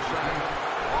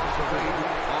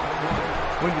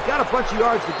 When you got a bunch of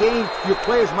yards to gain, your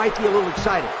players might be a little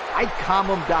excited. I'd calm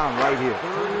them down right here.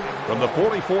 From the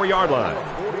 44-yard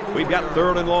line, we've got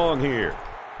 3rd and long here.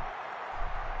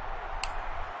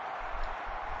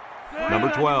 Number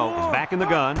 12 is back in the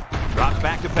gun. Drops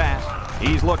back to pass.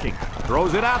 He's looking.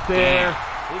 Throws it out there.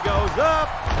 He goes up.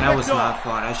 That was not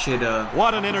fun. I should have.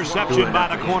 What an interception by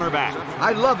the cornerback.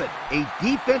 I love it. A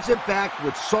defensive back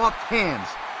with soft hands.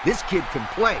 This kid can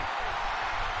play.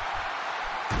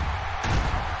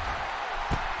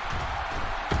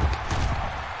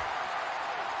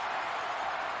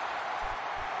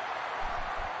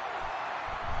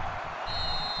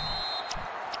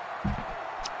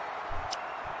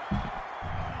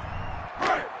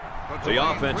 The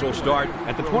offense will start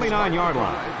at the 29-yard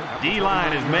line.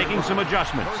 D-line is making some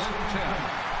adjustments.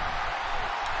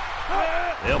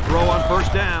 They'll throw on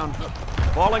first down.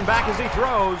 Falling back as he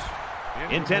throws.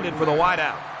 Intended for the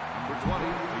wideout.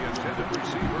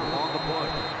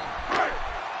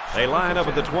 They line up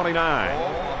at the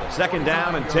 29. Second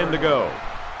down and 10 to go.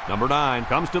 Number 9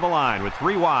 comes to the line with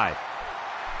 3 wide.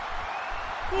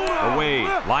 Away,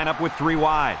 line up with 3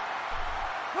 wide.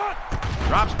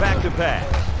 Drops back to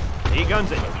pass. He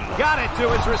guns it. Got it to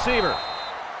his receiver.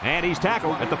 And he's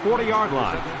tackled at the 40-yard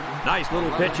line. Nice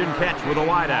little pitch and catch with a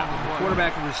wideout.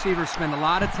 Quarterback and receivers spend a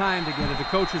lot of time together. The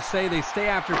coaches say they stay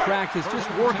after practice just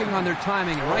working on their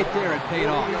timing, and right there it paid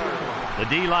off. The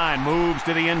D-line moves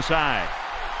to the inside.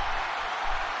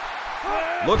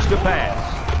 Looks to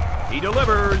pass. He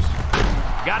delivers.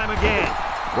 Got him again.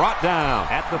 Brought down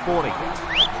at the 40.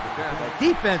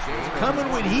 Defense is coming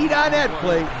with heat on that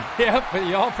play. Yep, but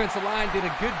the offensive line did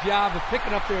a good job of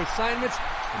picking up their assignments,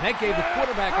 and that gave the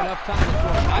quarterback enough time to throw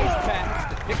a nice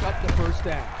pass to pick up the first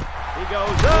down. He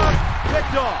goes up,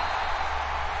 picked off.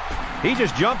 He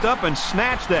just jumped up and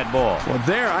snatched that ball. Well,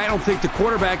 there, I don't think the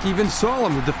quarterback even saw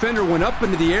him. The defender went up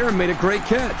into the air and made a great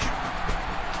catch.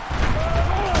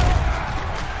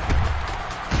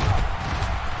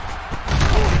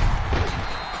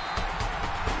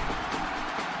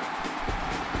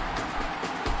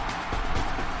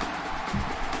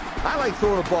 I like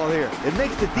throwing the ball here. It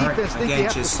makes the defense think they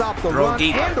have to stop the run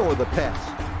and or the pass.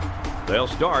 They'll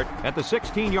start at the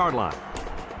 16-yard line.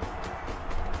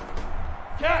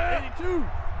 Cat 82.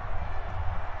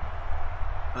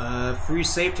 Free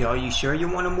safety. Are you sure you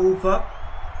want to move up?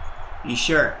 You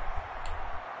sure?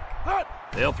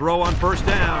 They'll throw on first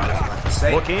down.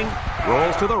 Looking,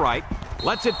 rolls to the right,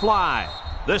 lets it fly.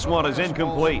 This one is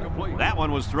incomplete. That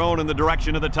one was thrown in the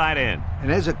direction of the tight end.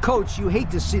 And as a coach, you hate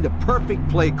to see the perfect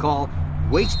play call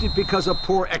wasted because of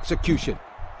poor execution.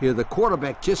 Here, the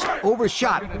quarterback just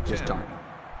overshot his target.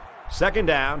 Second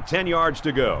down, 10 yards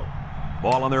to go.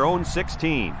 Ball on their own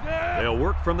 16. They'll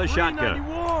work from the shotgun.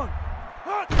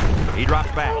 He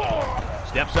drops back.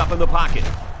 Steps up in the pocket.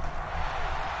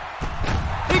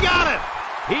 He got it!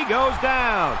 He goes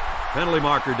down. Penalty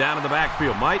marker down in the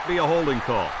backfield. Might be a holding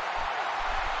call.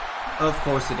 Of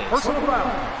course it is. Personal foul.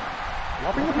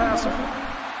 Roughing the passer.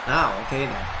 Oh, okay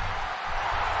then.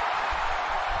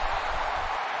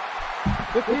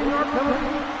 15-yard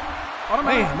penalty.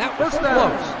 Man, that was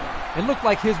close. It looked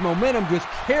like his momentum just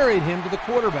carried him to the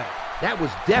quarterback. That was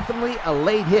definitely a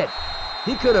late hit.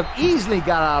 He could have easily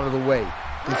got out of the way.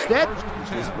 Instead,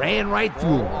 he just ran right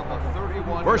through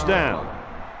him. First down.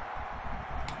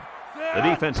 The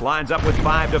defense lines up with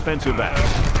 5 defensive backs.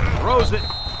 Throws it,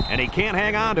 and he can't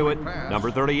hang on to it.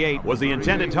 Number 38 was the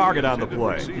intended target on the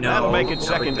play. That'll make it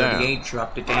second down. Number 38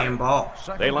 dropped the damn ball.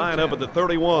 They line up at the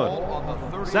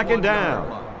 31. Second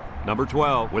down. Number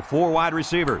 12 with 4 wide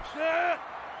receivers.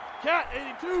 Cat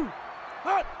 82.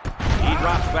 He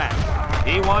drops back.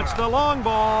 He wants the long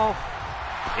ball.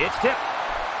 It's tipped.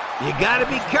 You got to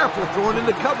be careful throwing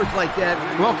into coverage like that.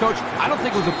 Well, Coach, I don't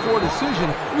think it was a poor decision.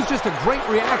 It was just a great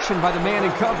reaction by the man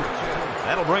in coverage.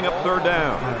 That'll bring up third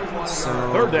down. So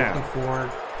Third down. 4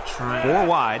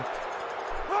 wide.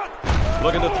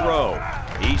 Look at the throw.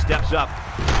 He steps up,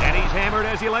 and he's hammered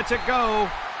as he lets it go.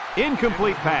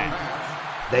 Incomplete pass.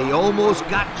 They almost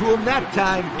got to him that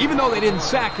time. Even though they didn't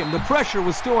sack him, the pressure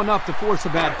was still enough to force a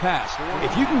bad pass.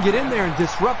 If you can get in there and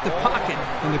disrupt the pocket,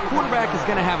 then the quarterback is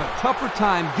going to have a tougher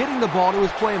time getting the ball to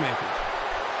his playmakers.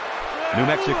 New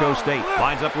Mexico State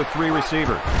lines up with 3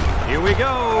 receivers. Here we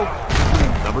go.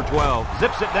 Number 12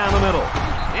 zips it down the middle.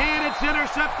 And it's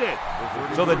intercepted.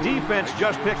 So the defense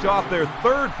just picked off their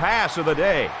 3rd pass of the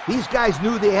day. These guys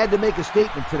knew they had to make a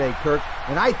statement today, Kirk,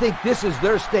 and I think this is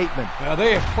their statement. Well,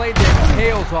 they have played their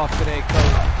tails off today,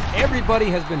 Coach. Everybody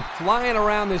has been flying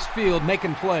around this field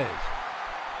making plays.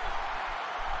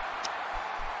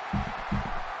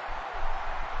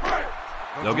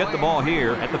 They'll get the ball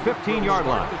here at the 15-yard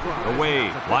line. Away,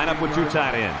 line up with 2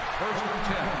 tight ends.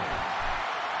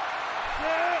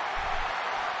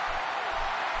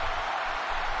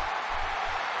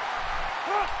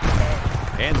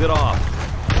 Hands it off.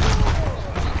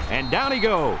 And down he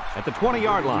goes at the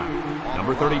 20-yard line.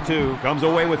 Number 32 comes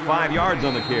away with 5 yards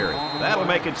on the carry. That'll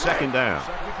make it second down.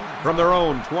 From their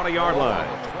own 20-yard line.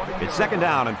 It's second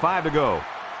down and 5 to go.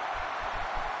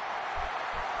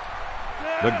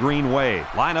 The Green Wave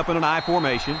line up in an I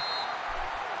formation.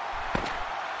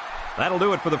 That'll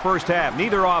do it for the first half.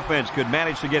 Neither offense could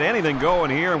manage to get anything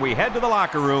going here, and we head to the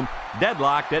locker room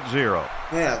deadlocked at 0.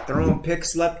 Yeah, throwing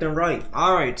picks left and right.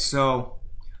 Alright, so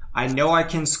I know I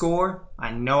can score.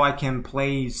 I know I can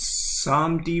play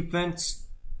some defense.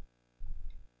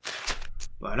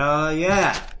 But,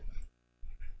 yeah.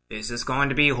 This is going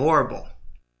to be horrible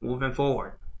moving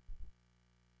forward.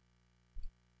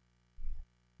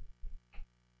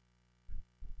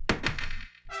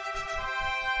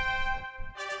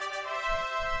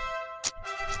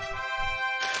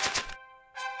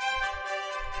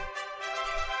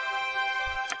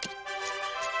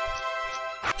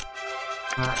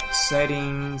 Alright,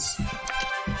 settings.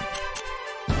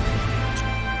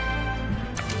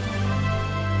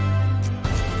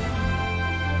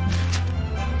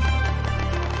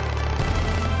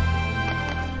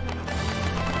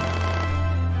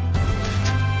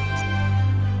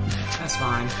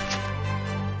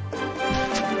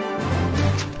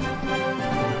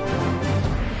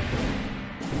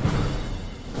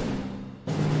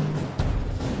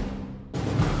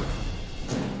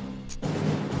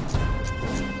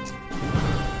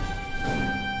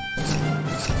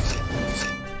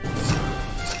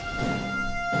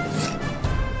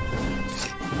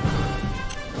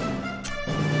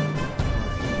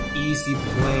 easy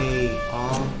play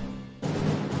off.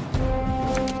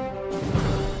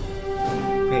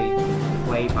 Okay,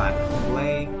 play by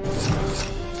play.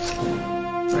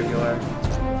 Regular.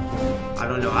 I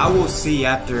don't know. I will see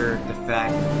after the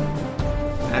fact,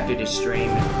 after the stream,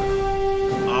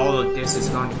 if all of this is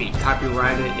going to be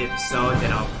copyrighted. If so,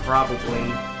 then I'll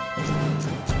probably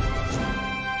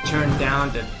turn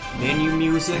down the menu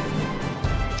music.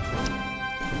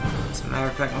 As a matter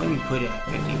of fact, let me put it at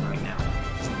 50 right now.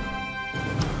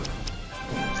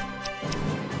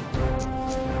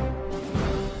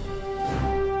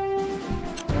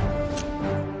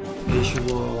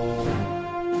 Visual.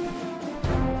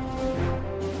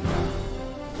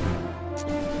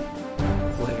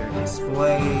 Player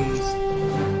displays.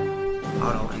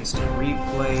 Auto instant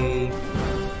replay.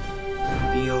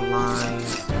 Field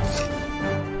lines.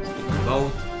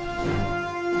 Both.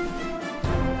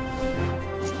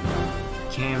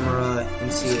 Camera,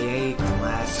 NCAA,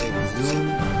 classic, zoom,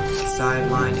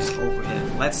 sideline, and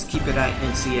overhead. Let's keep it at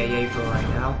NCAA for right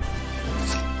now.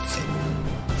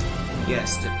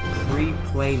 Yes, the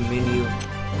pre-play menu,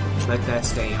 let that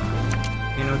stay on.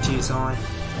 Penalties on.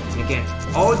 And again,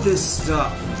 all this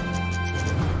stuff,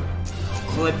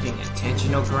 clipping,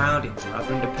 intentional grounding,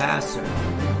 rubbing the passer,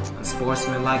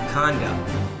 unsportsmanlike conduct.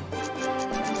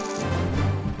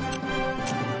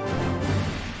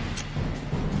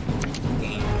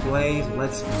 Gameplay,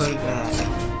 let's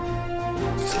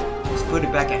put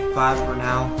it back at 5 for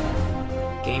now.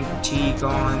 Game fatigue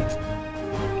on.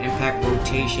 Impact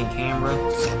rotation camera,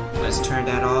 let's turn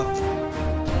that off,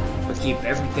 but keep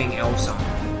everything else on.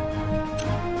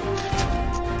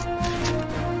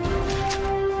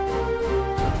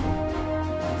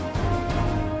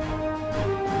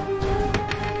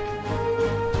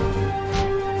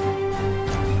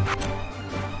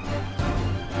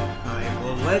 Alright,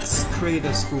 well, let's create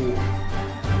a school.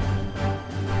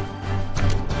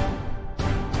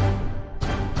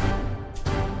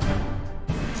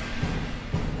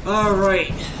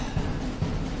 Alright.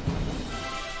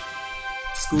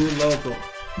 School logo.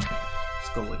 Let's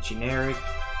go with generic.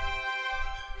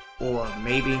 Or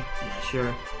maybe, I'm not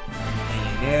sure.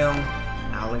 A&M,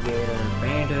 alligator,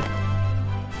 bandit.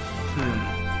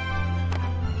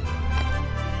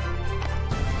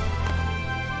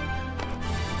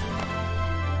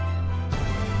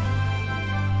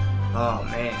 Oh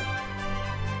man.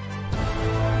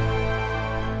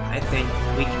 I think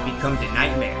we can become the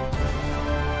nightmare.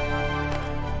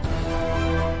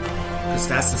 Because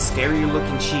that's a scary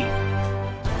looking chief.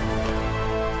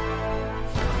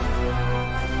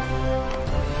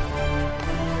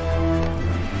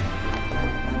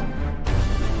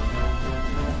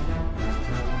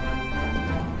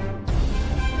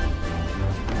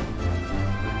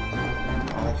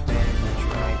 Dolphin,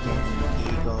 dragon,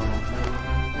 eagle.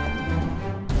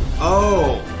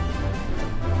 Oh!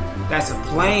 That's a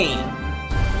plane!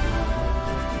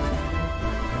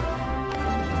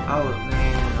 Oh man.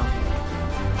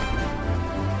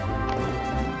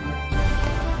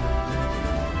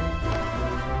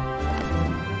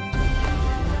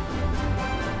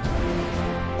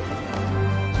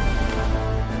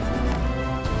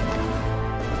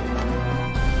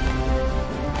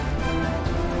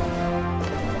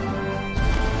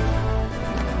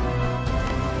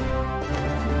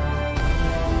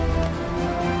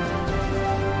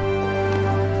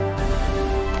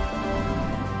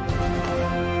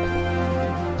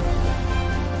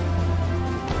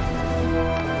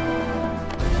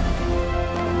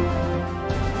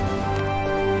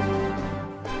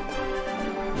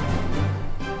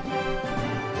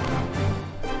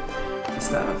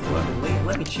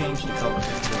 Let me change the color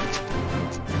picture.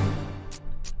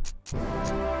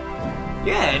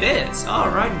 Yeah, it is.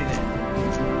 Alright then.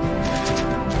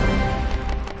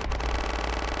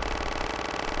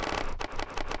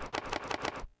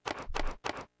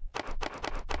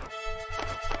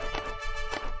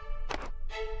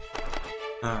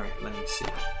 Alright, let me see.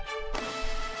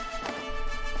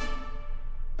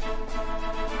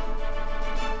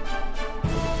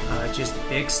 Just a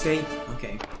big state?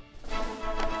 Okay.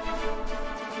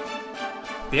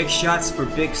 Big shots for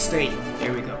big state.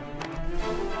 There we go.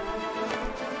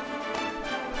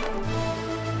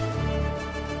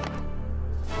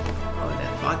 Oh,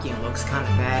 that fucking looks kind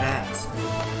of badass.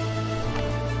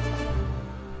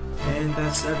 And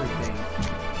that's everything.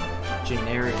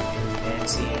 Generic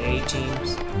NCAA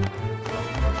teams.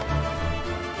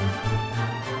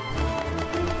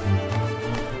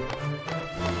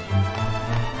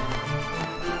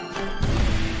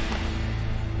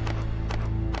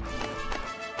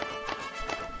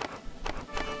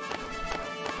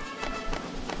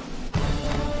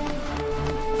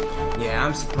 yeah,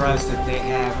 I'm surprised that they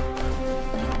have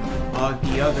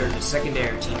the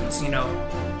secondary teams, you know,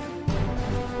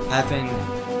 having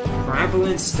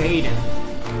Grambling State and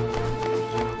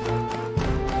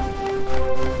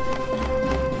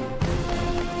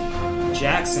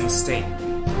Jackson State,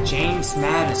 James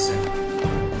Madison.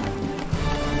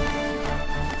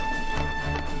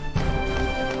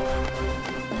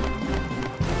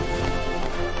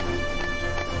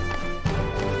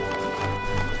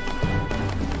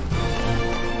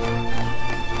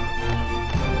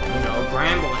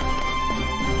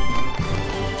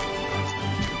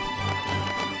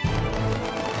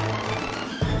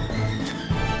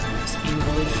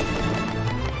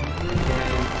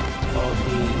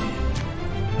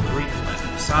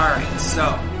 Alright,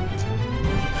 so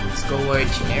let's go with a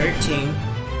generic team.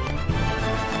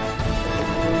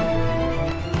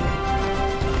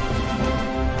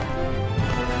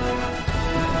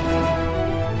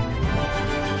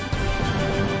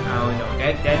 Oh no,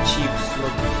 that Chiefs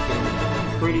look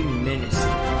pretty menacing.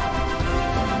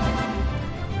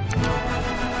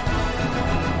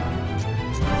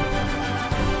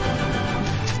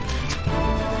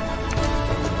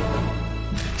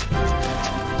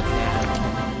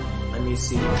 Let me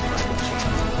see if I can change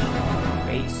the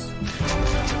face.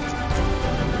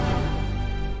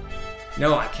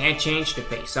 No, I can't change the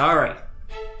face. Alright.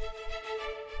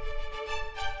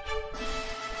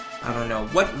 I don't know.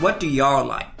 What do y'all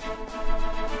like?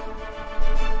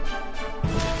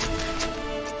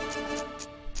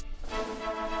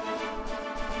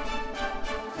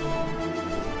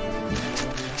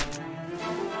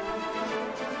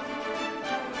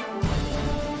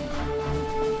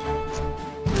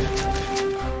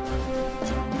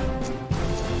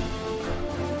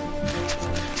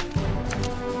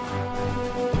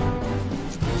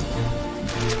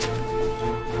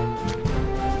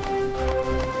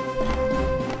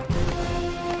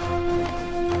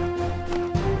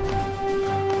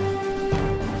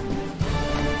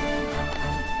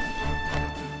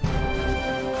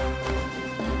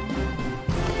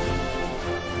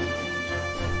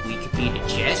 The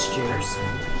gestures.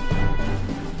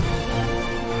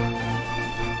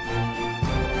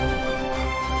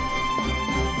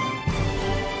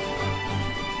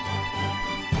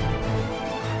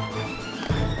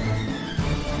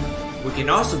 We can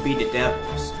also be the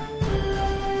Devils.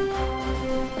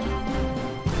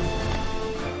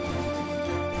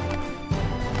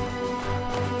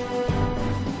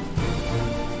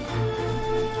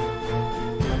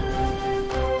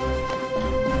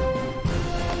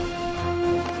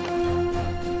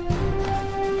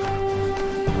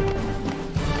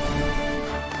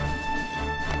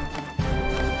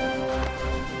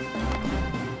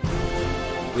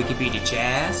 We could be the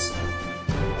Jazz.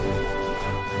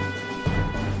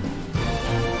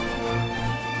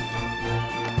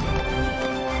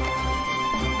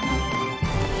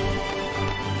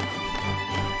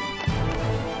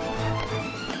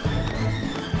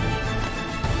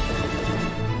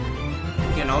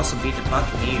 We can also be the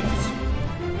Buccaneers.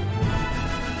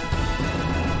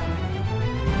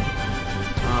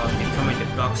 Oh, they're coming to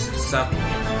Bucks to suck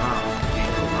again. Oh, okay,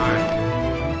 alright.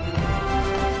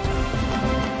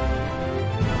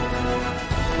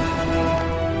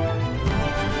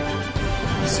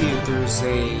 See if there's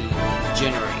a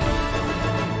generator.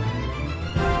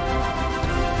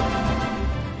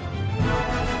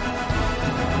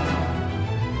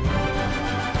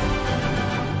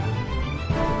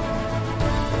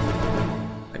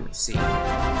 Let me see.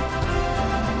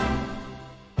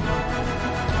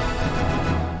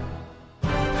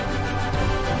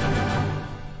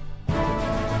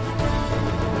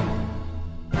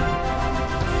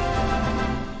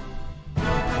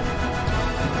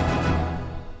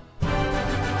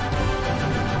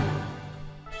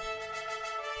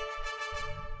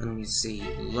 Let me see.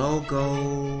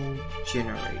 Logo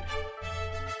generator.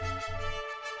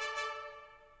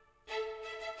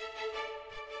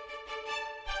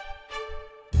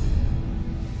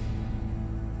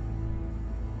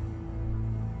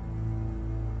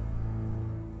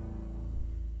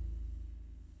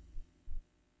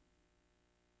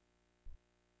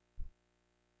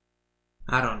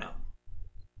 I don't know.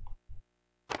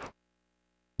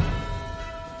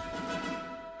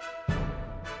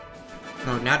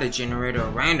 Oh, not a generator,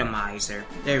 a randomizer.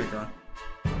 There we go.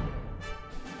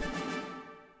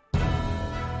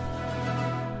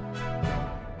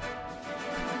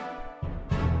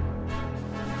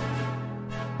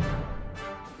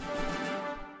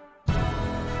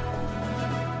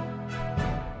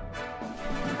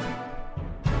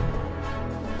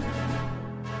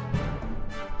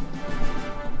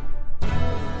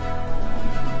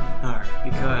 Alright,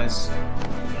 because because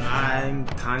I'm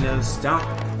kind of stumped.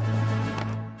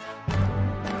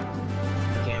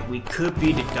 Again, we could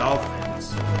be the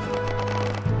Dolphins.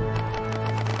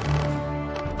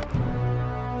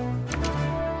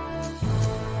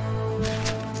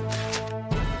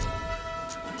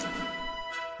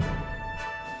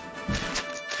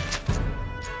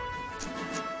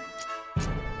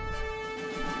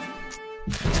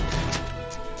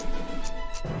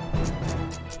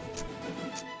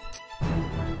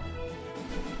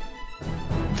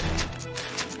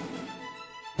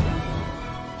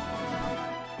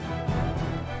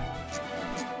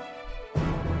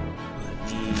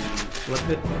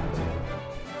 Flip it.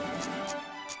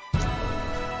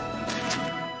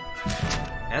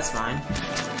 That's fine.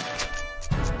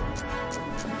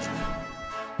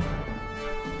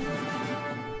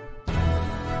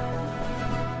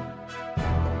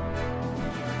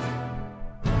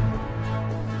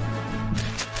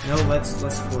 No, let's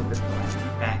flip it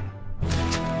back.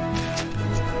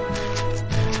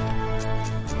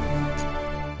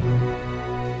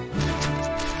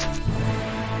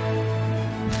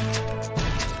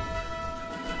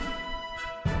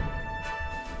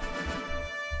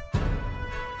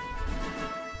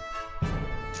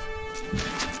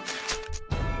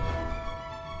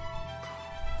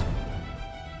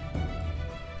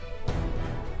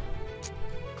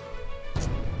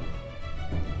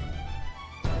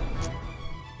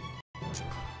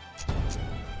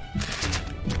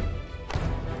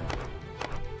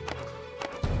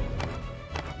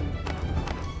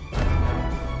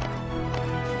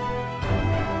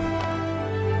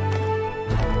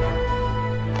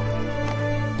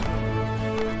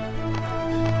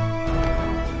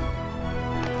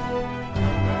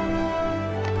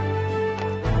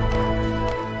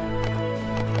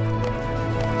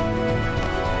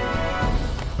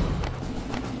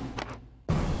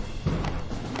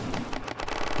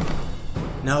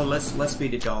 No, let's be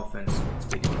the Dolphins. Let's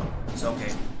be the Dolphins.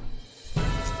 Okay.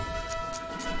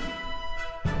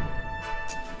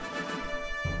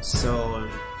 So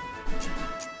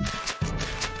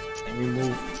let me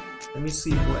move. Let me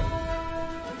see what.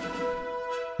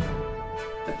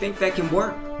 I think that can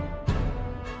work.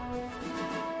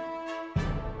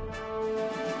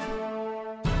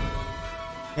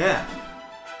 Yeah.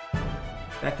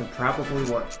 That can probably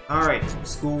work. Alright,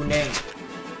 school name.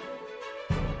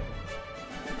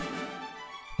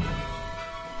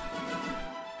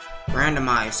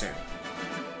 Randomizer.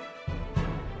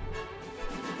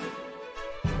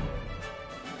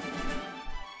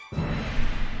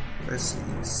 Let's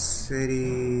see,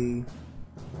 city.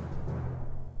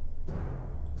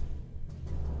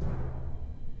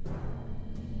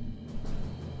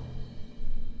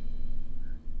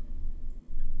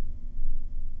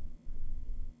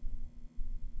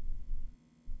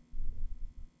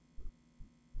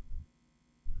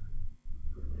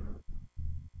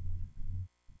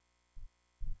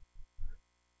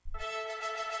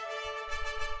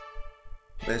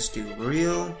 Let's do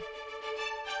real.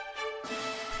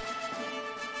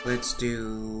 Let's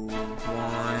do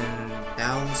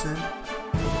 1,000.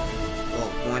 Oh,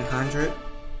 100.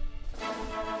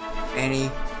 Any.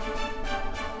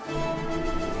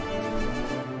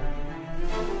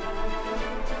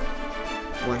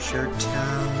 What's your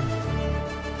town?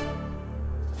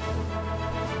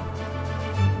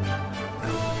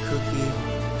 Cookie.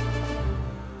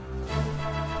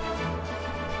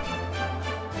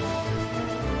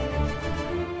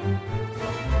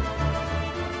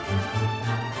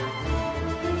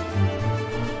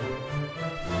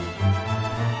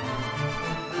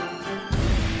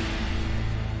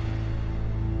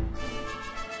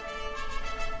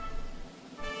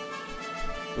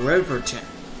 Riverton.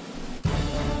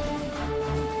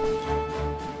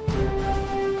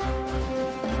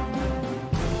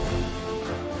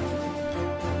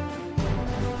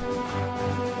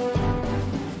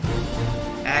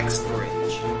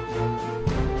 Axbridge.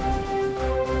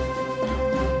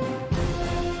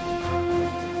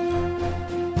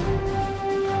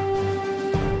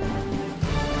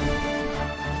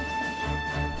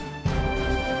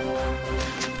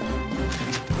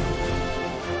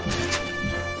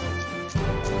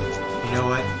 You know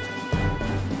what?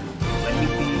 Let me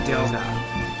be Delta.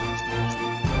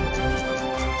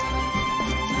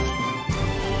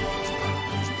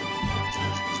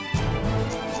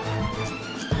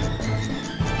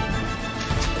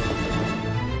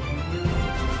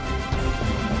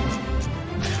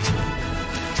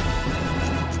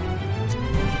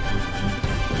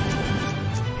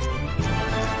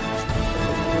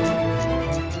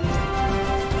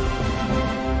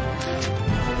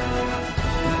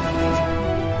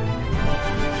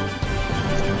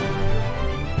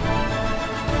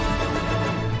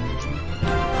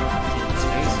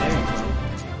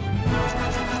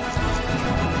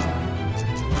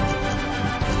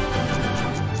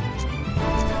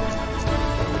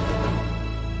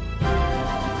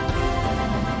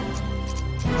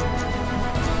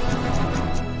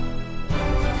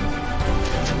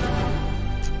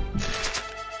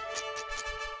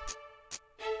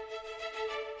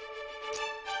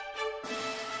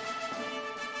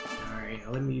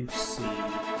 Okay, let me see.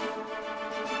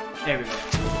 There we go.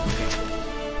 Okay.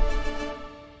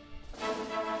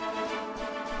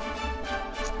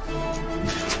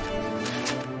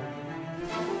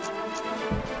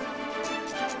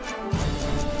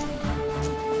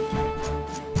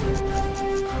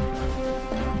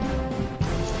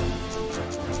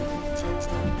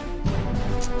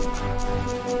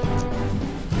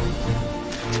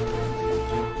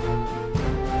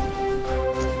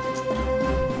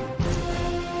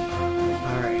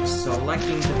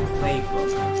 Selecting the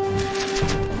playbook.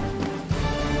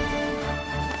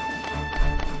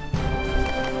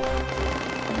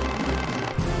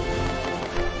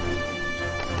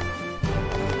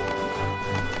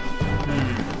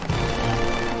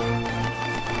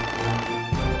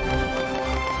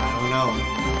 I don't know.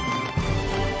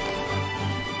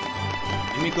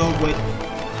 Let me go with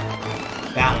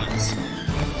balance.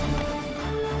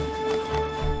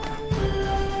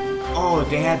 Oh,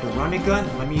 they had the running gun?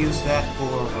 Let me use that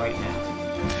for right now.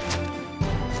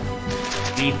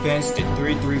 Defense to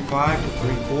 3-3-5 to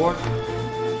 3-4.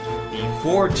 The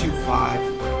 4-2-5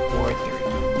 to 4-3.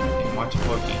 And watch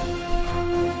booking.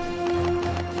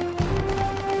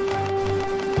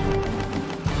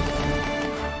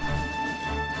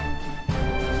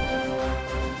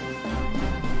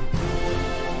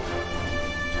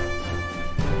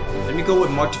 Let me go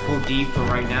with multiple D for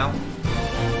right now.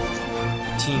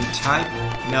 Team type?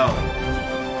 No.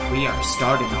 We are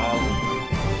starting all over again.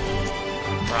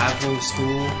 Rival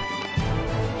school.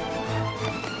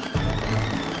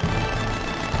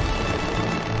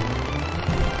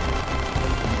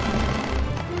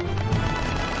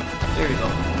 There we go.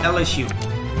 LSU.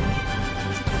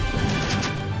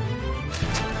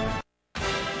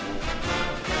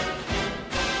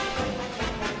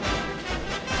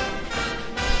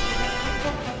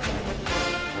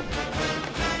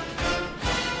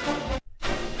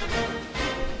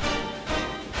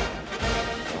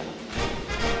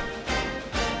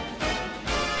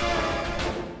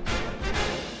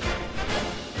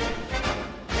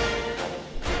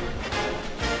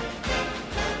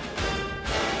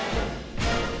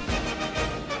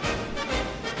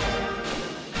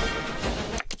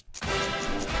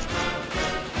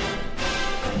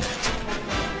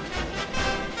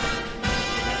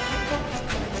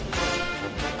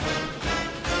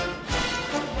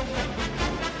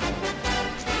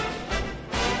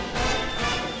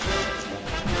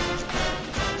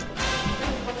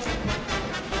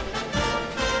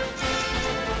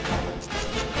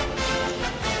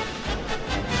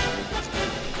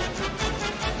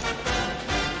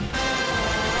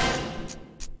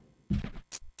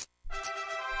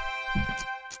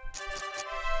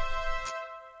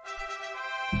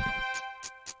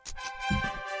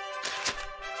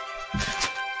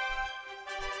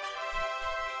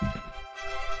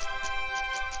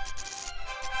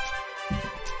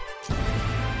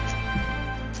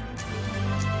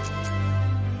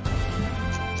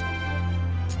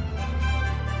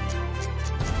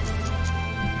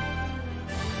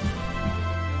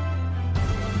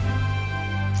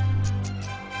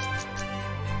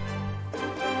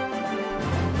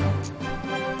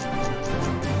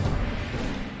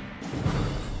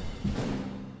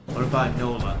 What about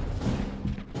NOLA?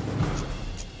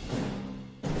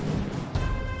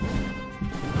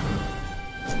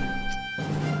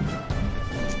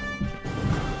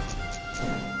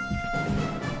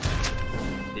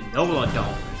 The NOLA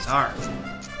Dolphins are.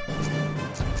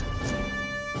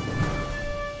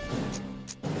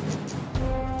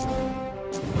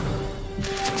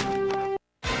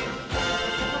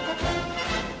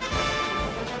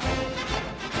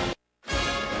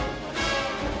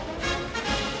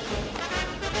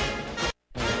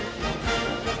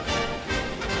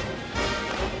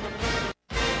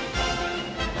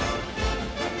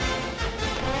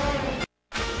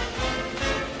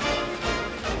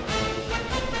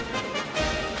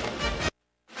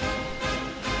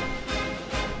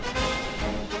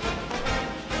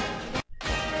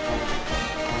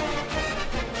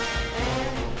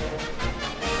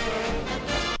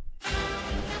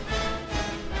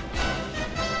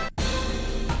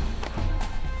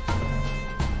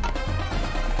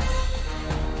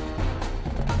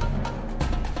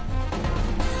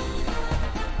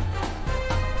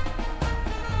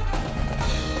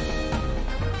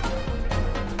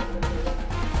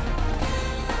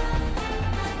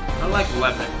 I like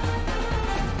 11.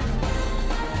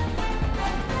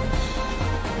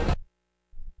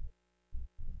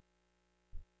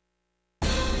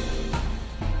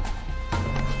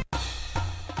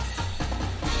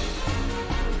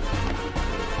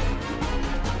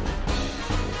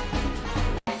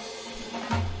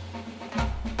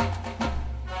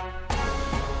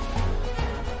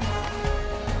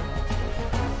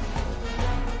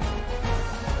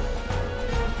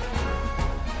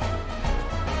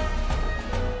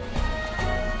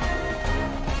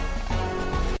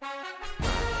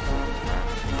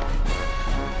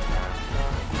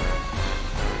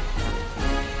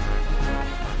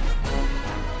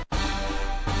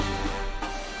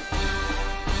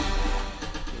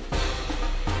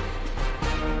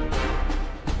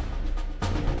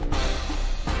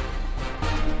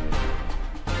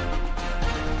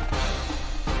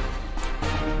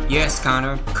 Yes,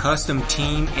 Connor. Custom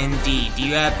team indeed. Do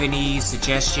you have any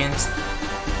suggestions?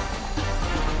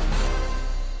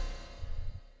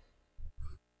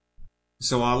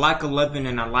 So I like 11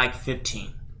 and I like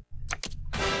 15.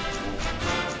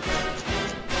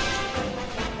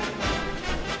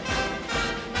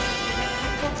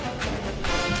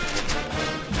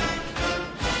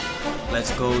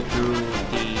 Let's go through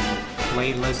the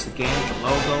playlist again, the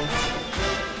logo.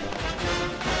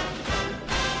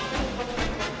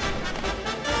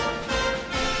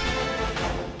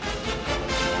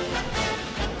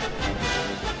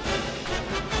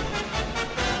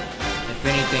 If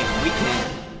anything, we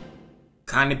can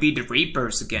kind of be the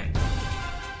Reapers again.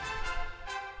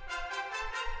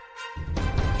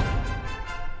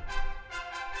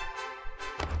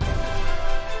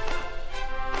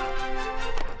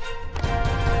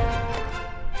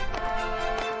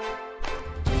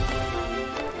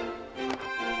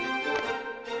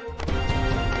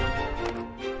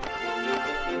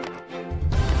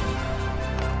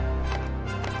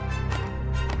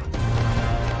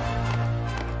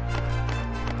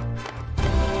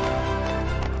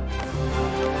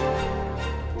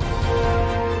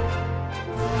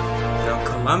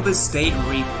 Columbus State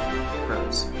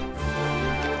Reapers.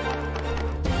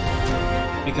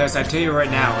 Because I tell you right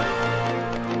now,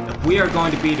 if we are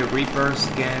going to be the Reapers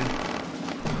again,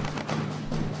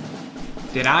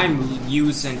 then I'm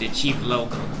using the cheap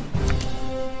logo.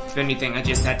 If anything, I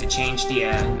just had to change the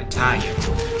attire.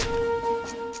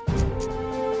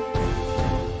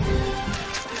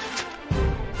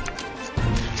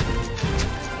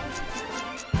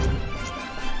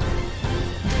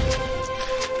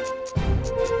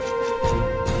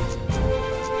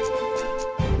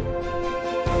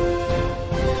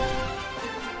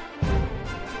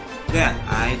 Yeah,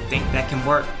 I think that can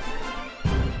work.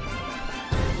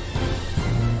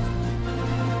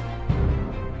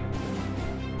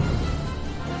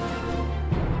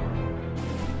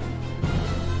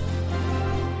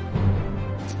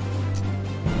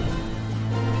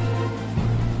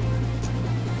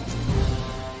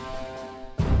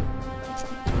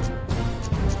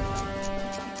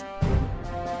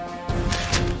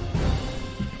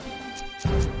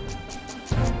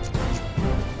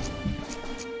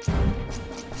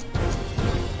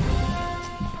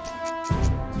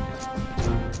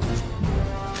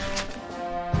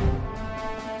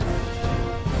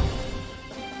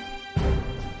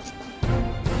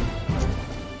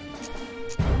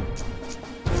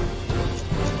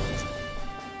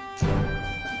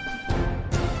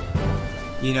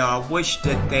 You know, I wish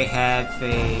that they have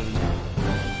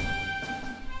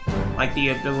like the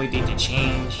ability to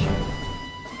change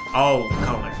all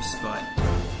colors, but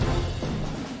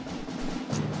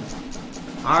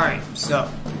alright, so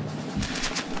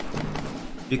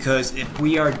because if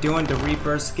we are doing the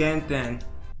Reapers again, then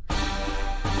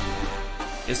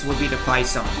this will be the fight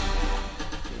zone.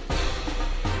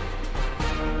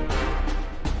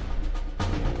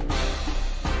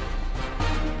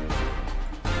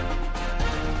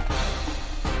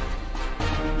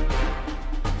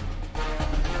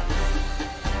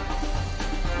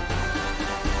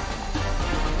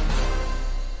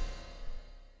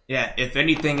 Yeah, if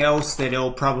anything else, then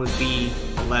it'll probably be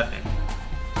 11.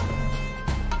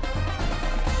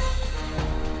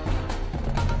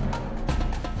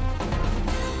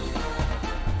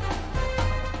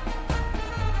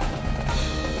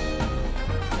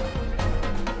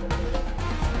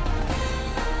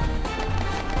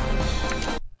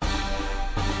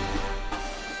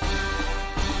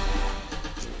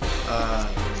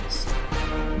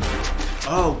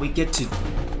 Oh, we get to...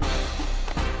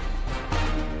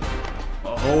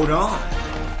 Hold on.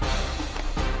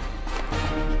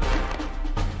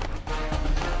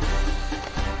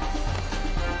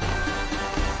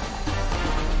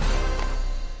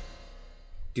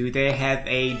 Do they have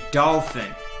a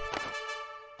dolphin?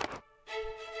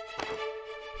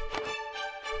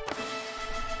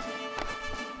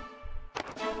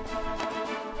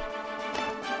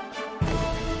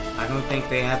 I don't think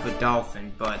they have a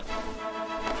dolphin, but...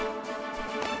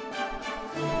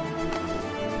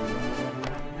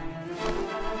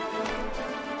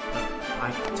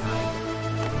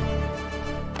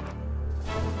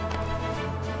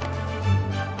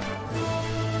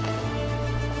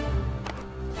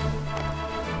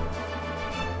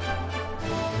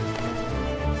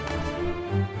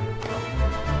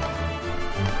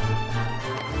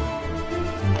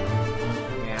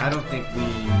 I don't think we need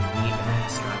a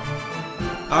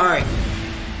mascot. Alright.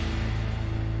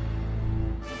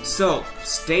 So,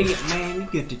 stadium, man, you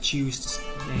get to choose,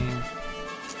 man.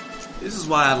 This is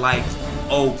why I like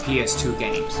old PS2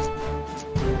 games.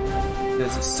 Because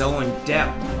because it's so in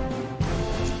depth.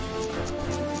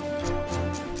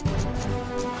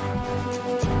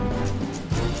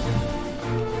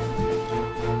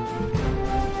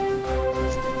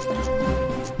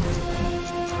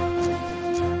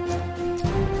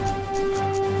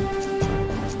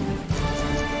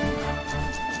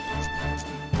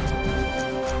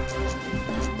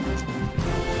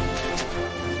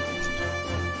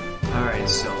 Alright,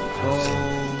 so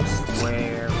bow,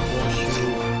 square,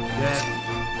 horseshoe, deck,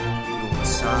 dual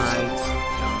sides,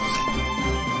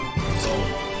 bow.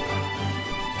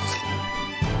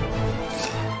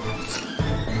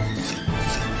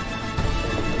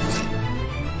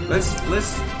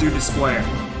 Let's do the square.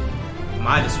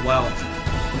 Might as well.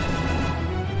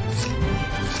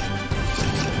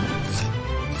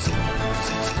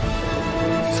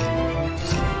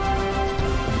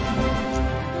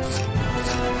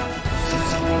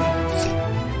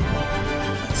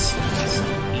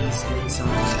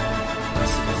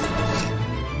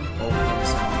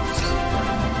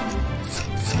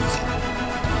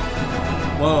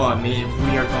 Well, I mean, if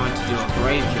we are going to do a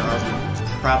graveyard,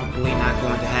 we're probably not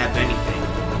going to have anything.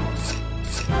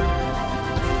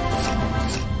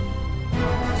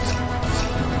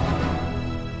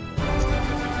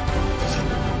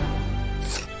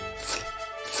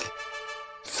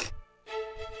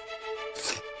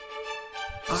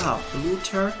 Ah, blue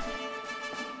turf?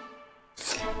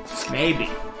 Maybe.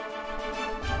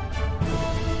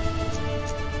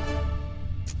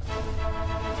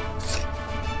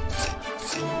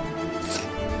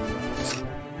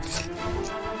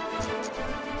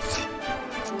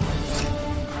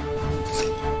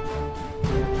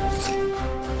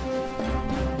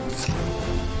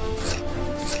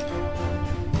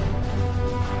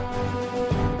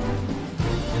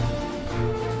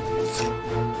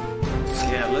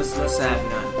 Let's have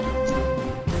none.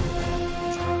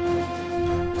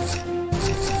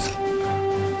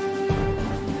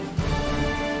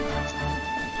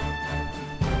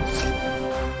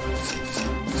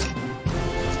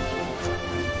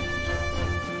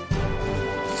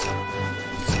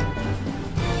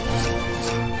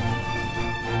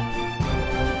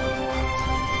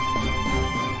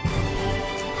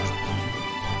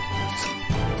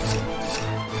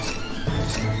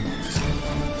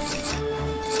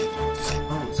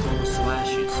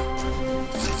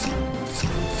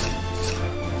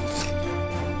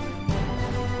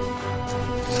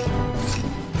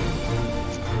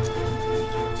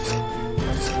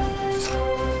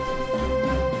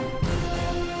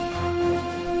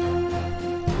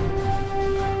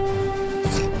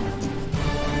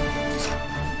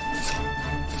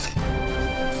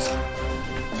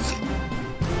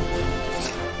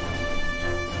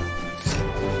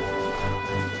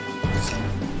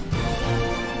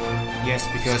 Yes,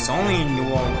 because only in New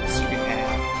Orleans you can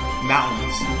have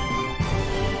mountains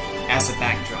as a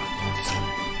backdrop.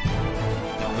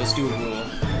 Now let's do a rule.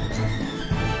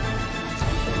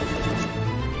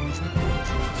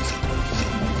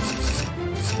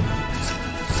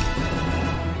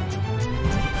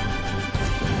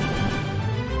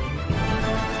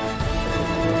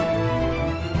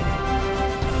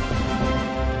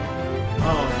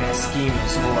 Oh, that scheme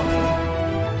is horrible.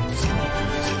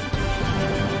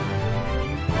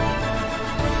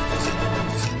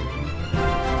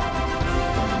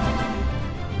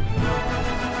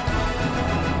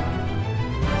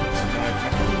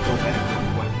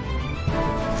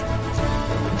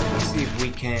 We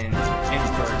can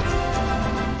invert it.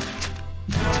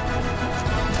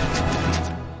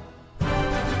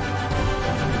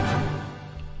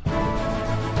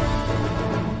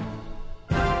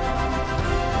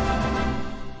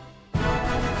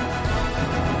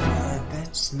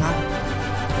 That's not. You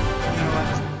know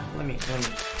what? Let me.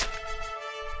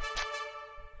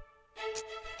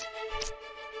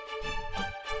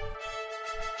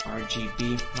 RGB.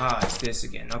 Ah, it's this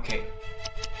again. Okay.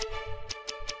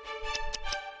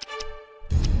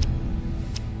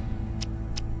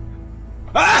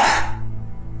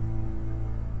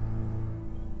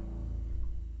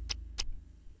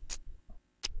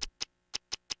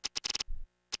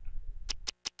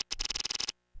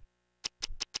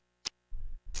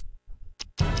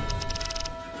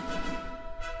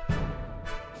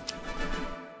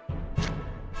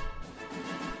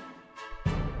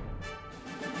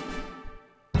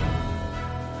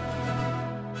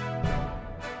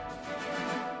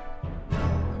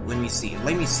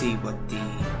 Let me see what the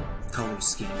color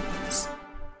scheme is.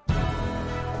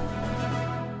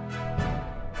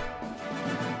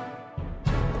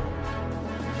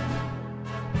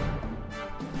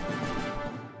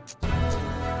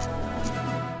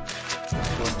 Of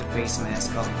course, the face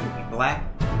mask color will be black.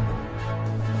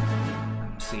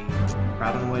 Let's see,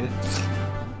 problem with it.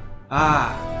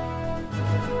 Ah,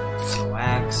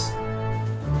 relax.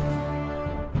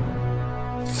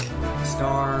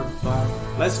 Star,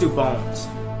 bone. Let's do bones.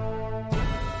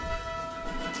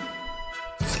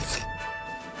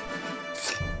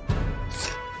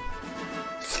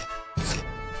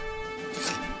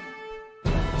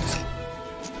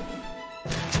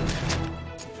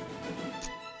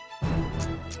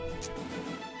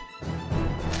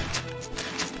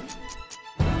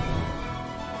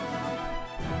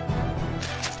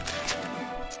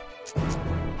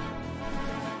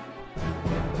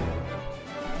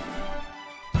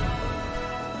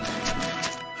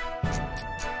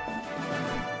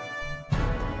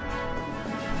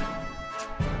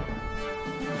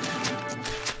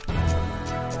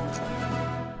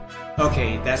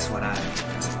 Okay, that's what I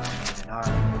wanted.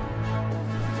 Alright.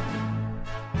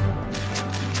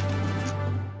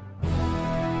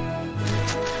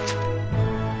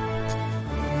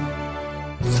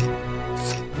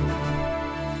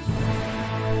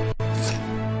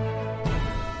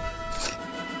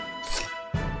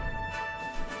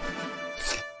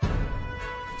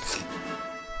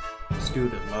 Let's do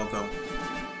the logo.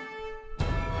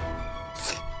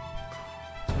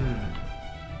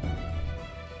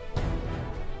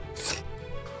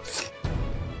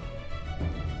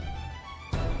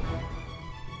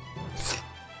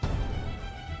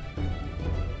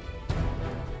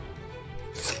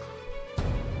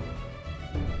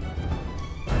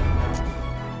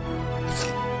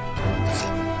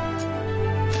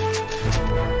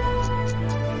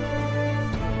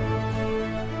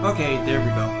 Okay, there we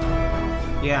go.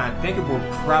 Yeah, I think it will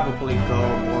probably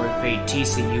go more of a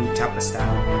TCU type of style.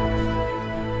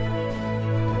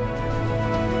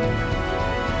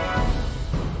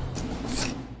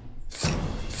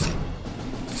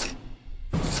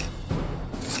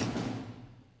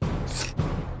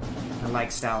 I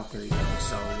like style 3 though,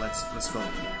 so let's go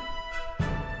with that.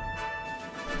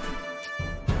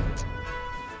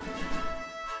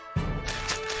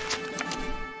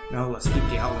 No, let's keep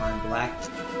the outline black.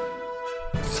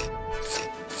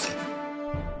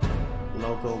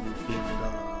 Logo will be on the...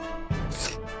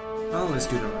 Oh, let's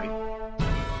do the right.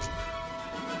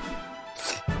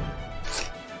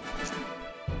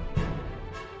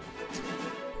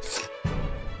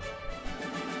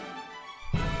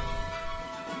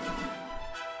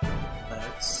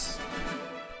 Let's...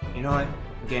 You know what?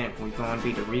 Again, if we're going to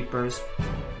be the Reapers,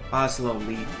 Oslo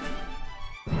leave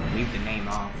the name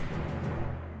off.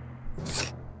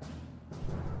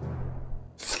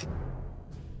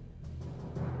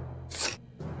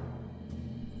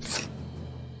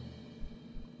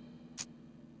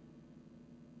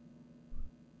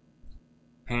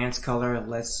 Pants color,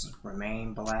 let's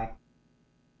remain black.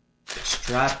 The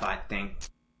strap, I think,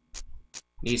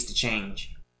 needs to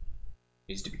change.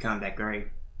 Needs to become that gray.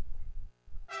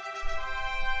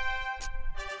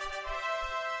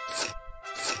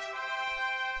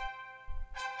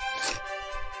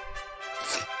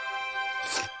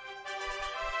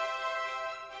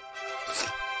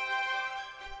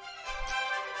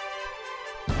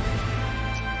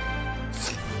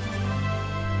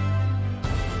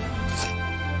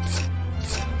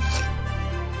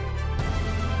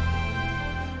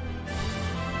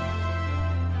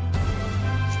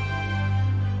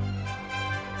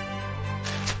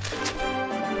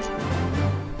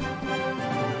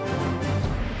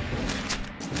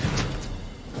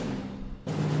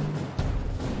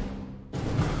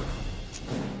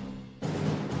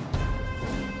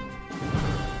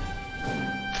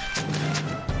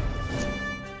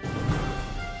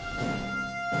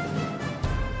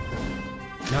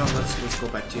 No, let's go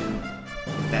back to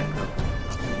that purple.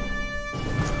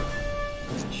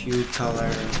 Hue color.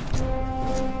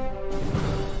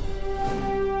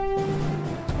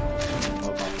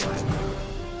 What about black?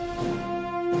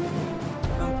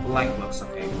 Oh, black looks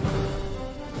okay.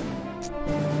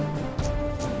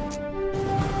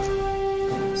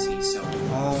 Let's see, so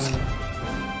home,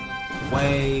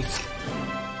 way,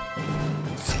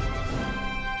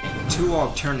 and 2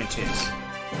 alternatives.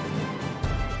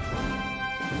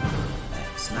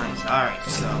 Nice. Alright,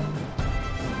 so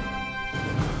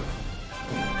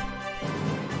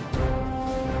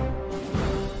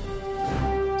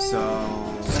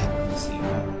let's see.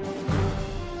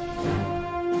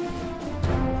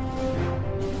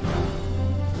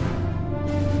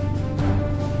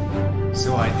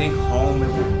 So I think home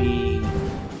it would be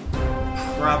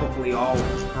probably all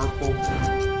purple.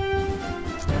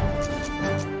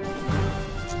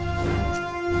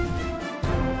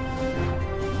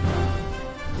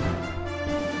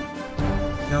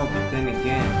 No,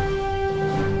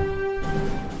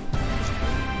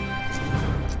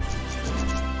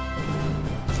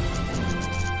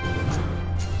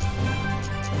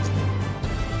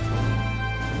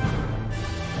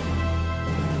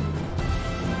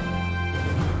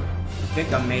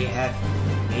 think I may have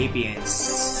maybe in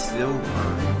silver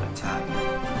attire.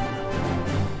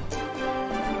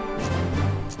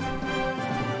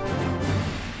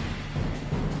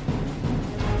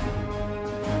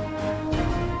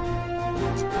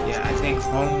 Yeah, I think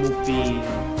home would be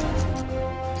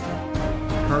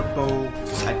purple.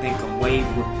 I think away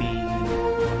would be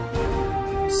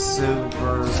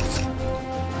silver.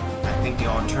 I think the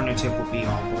alternative would be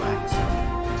all black.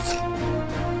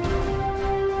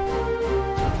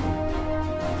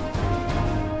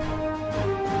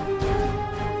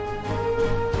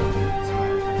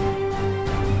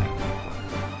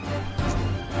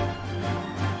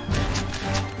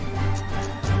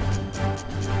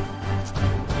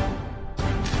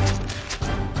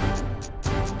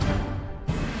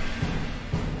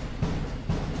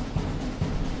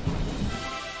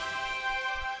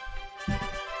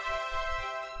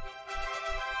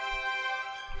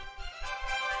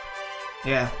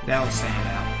 Yeah, that was saying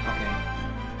out. Okay.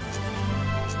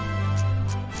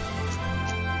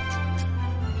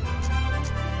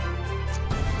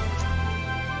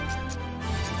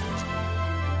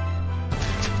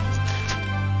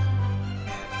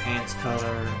 Yeah, pants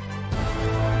color.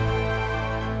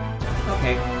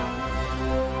 Okay.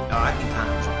 Oh, I can kind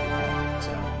of fuck with that,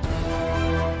 so.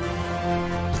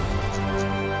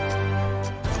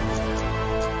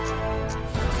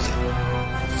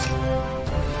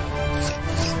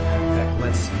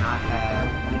 Let's not have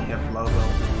the hip logo.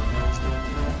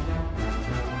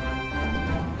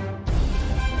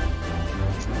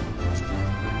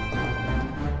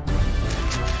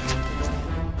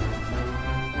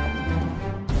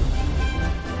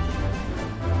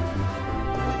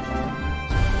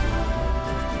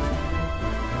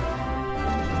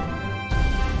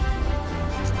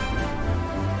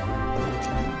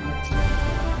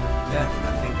 Yeah,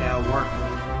 I think that'll work.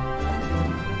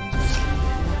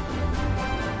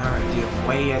 Alright, the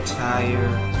away attire.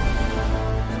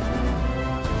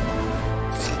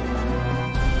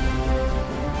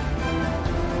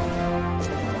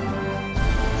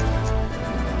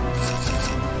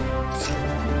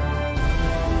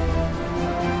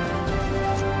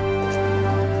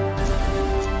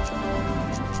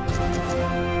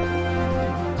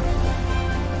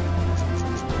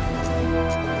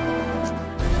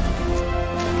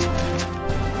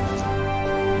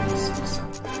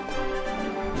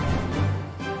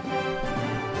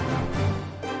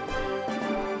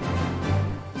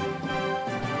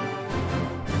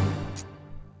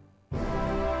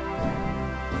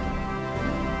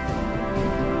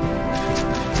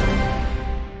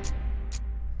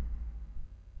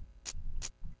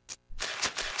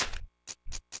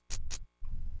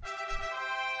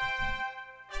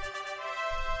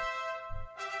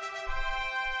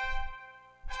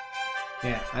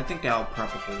 Yeah, I think that'll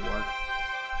probably work.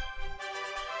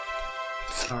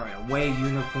 Alright, away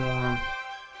uniform.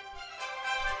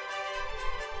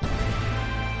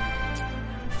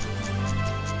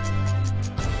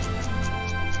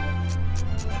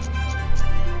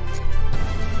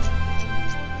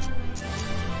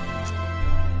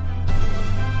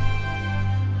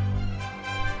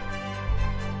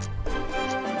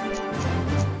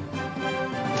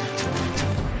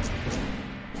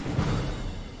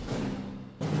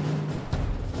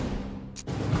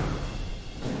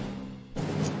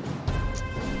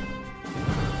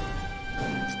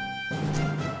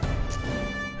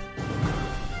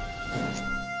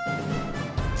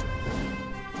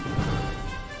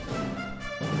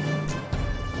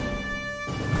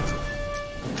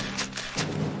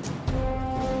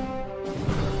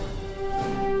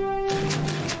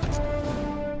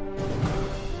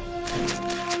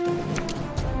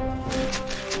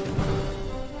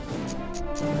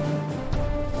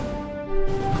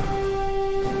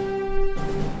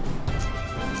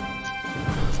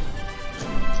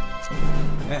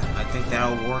 Yeah, I think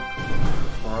that'll work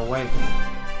for away.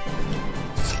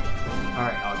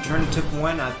 Alright, alternative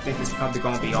one, I think it's probably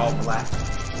going to be all black.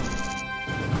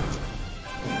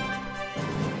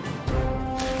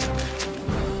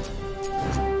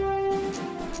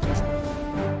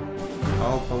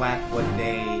 All black with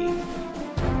a...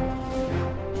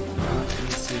 let me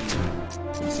see.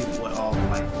 Let's see what all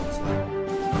black looks like.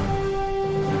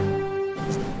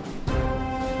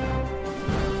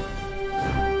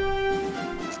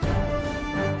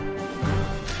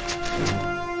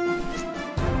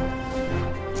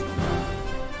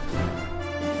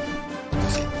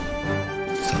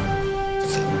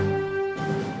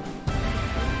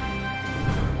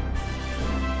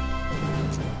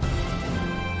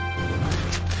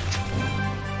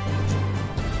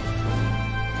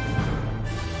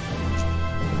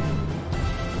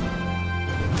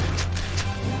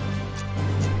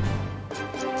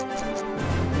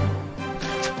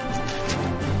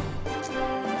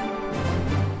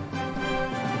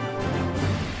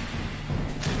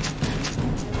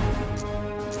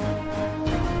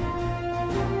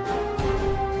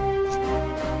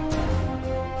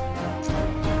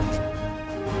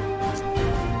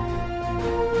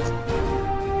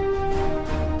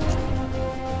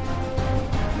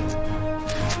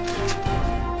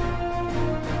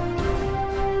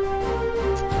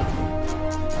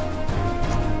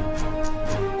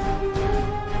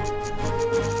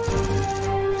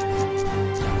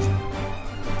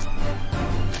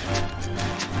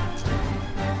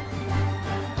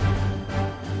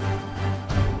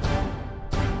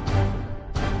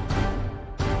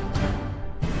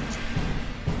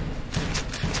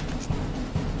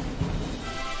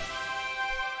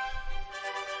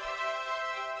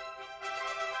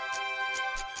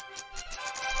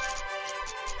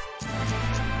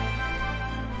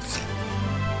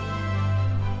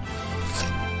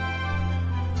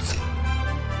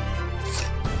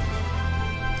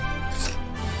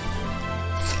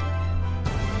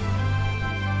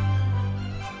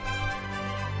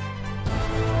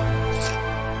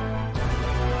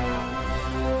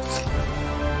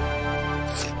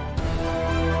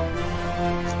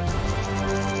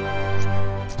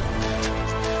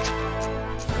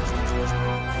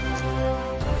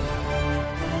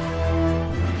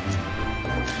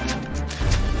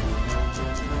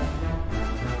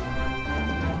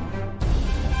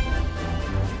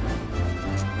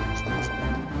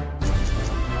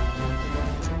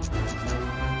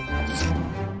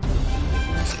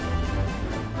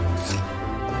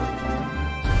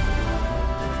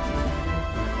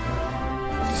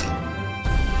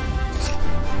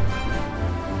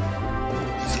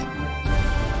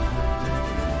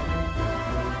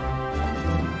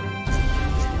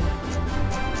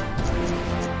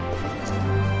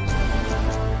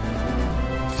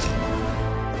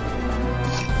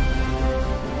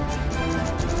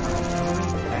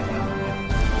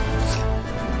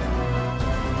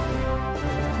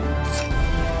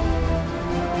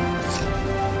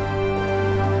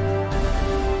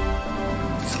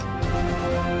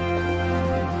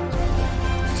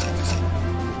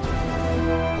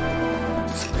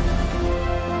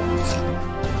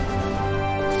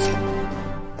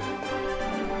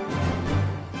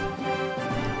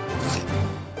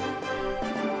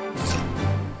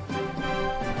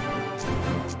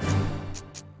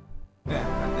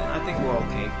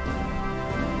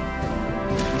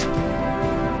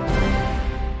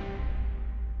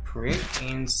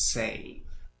 and save.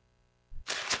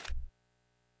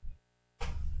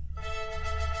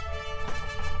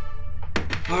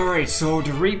 Alright, so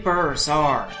the rebirths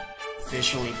are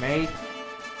officially made.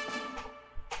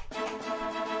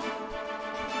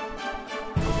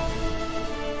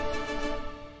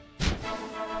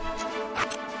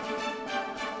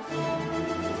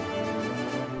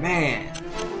 Man,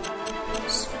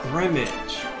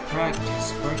 scrimmage,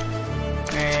 practice,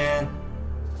 man.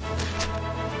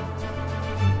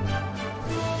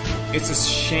 It's a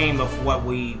shame of what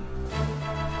we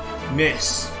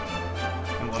miss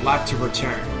and would like to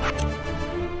return.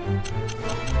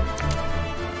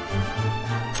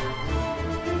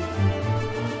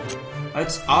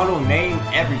 Let's auto-name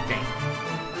everything.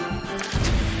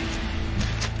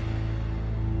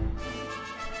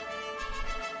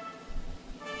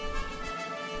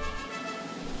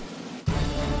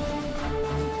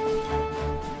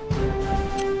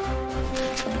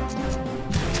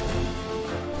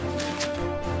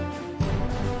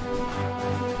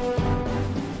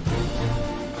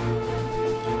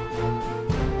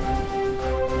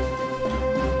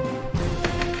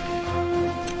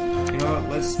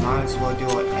 Might as well do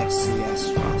an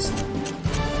FCS roster.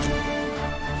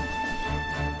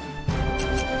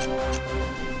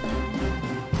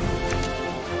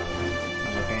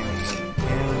 Alabama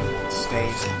A&M,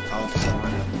 State,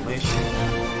 California, Militia.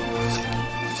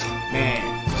 Man,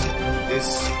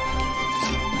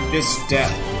 this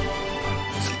depth,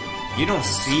 you don't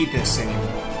see this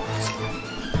anymore.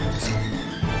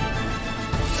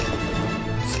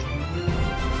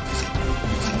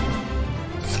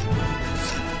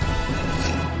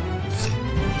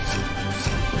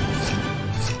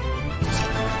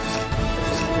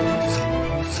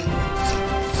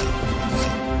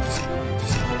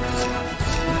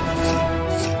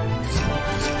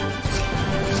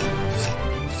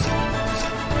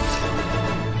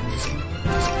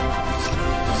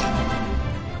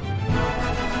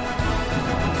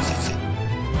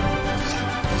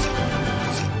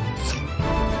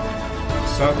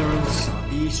 Southern,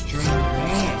 Southeastern,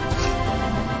 man.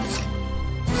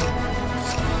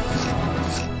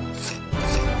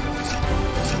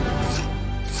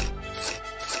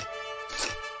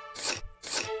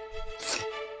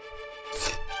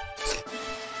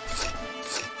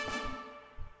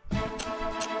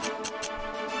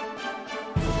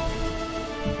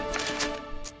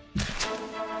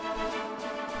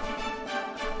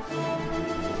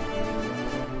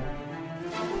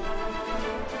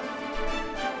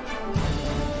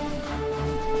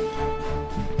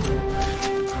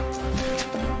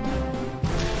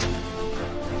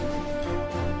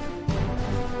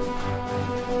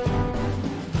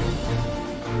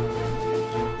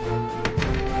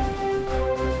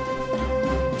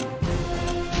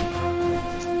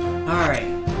 Alright,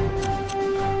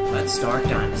 let's start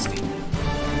Dynasty.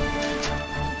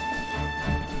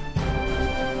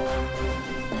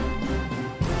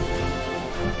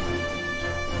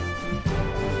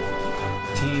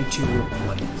 Team to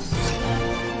replace.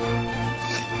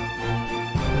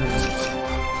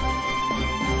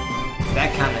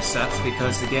 That kind of sucks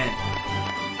because, again,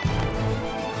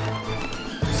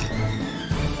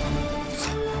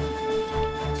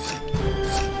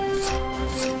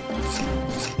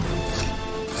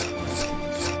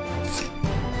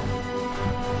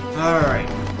 alright,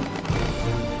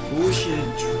 who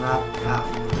should drop out?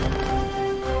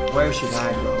 Where should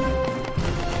I go?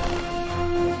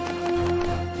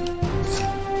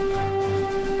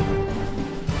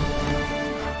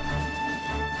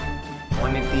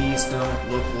 One of these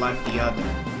don't look like the other,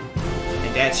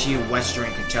 and that's you,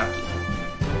 Western Kentucky.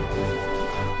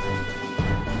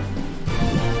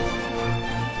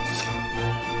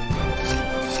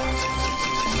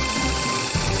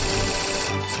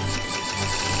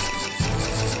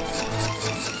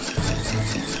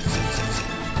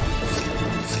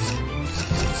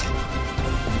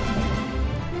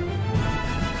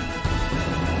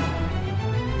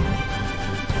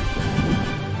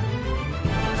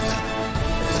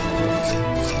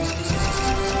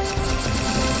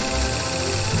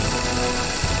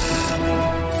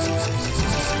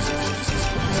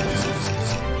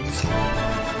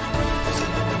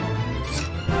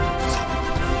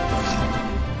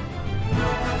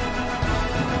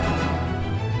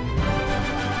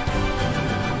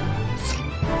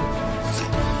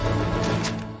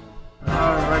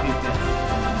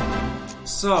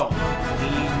 So, we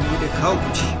need a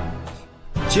coach.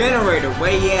 Generator,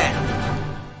 where you at?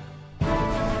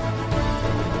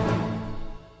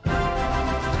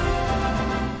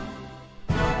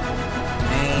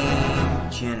 Main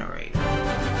generator.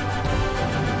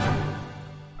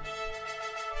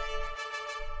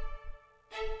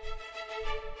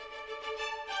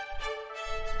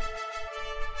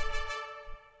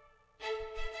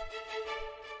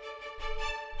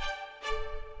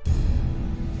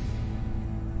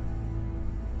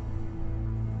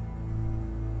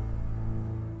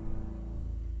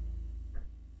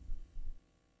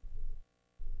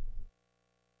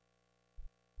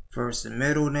 First and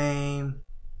middle name.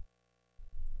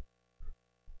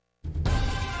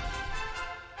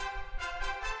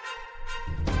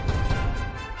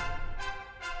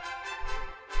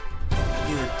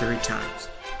 Do it 3 times.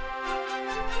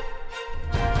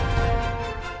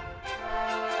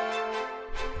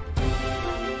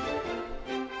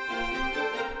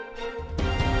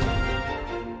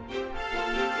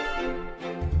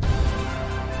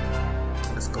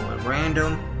 Let's go with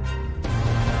random.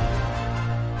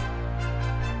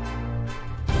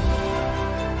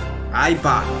 I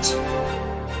bought.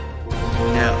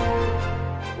 No.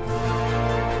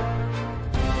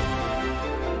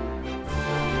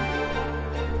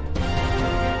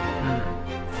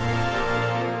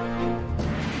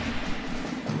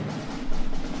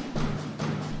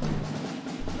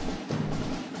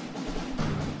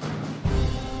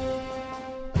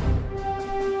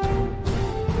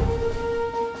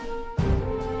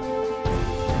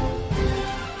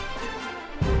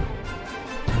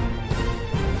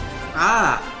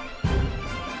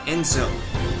 Enzo.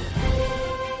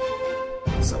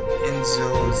 So Enzo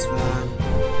is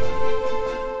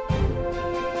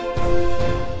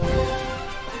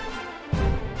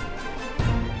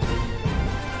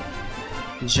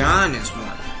 1. John is 1.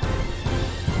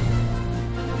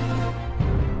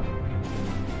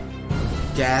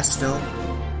 Gasto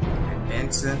and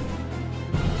Benson.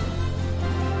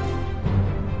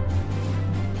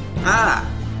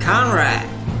 Conrad.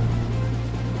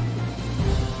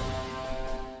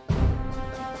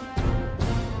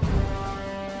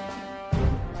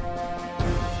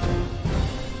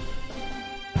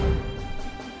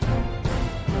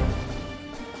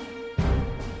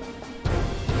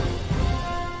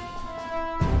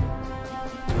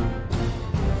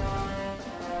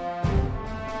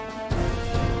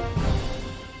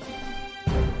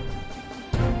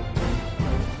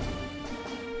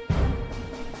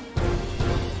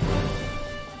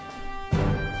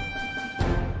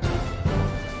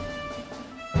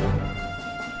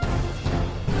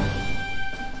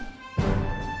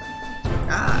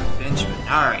 Benjamin.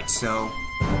 Alright, so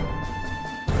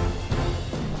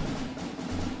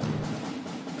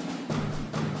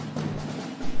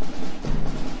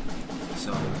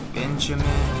Benjamin,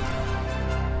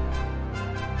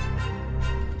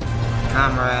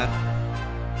 Comrade,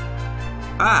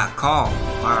 Call.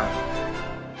 Alright.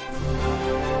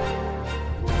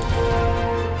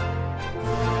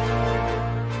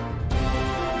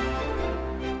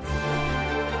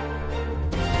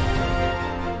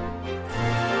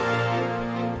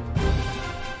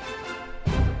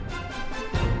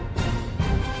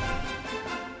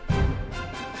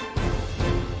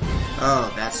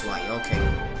 Oh, that's why, okay.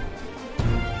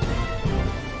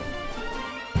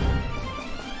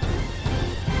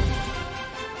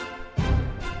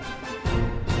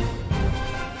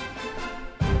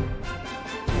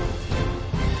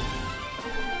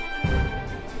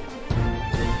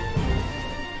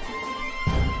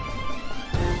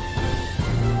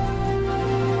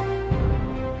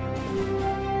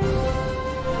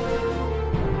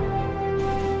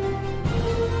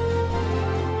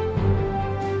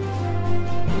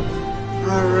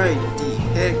 Alright, the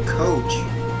head coach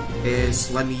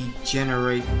is, let me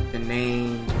generate the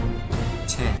name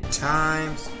 10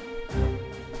 times.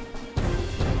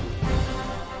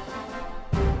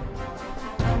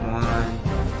 One,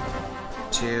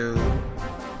 2,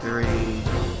 3,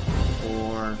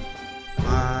 4,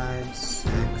 5,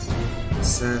 6,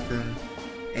 7,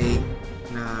 8,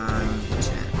 9,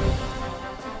 10.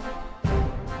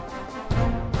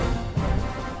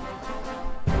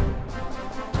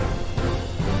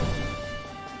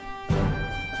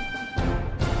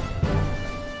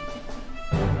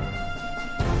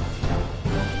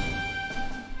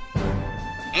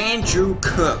 Andrew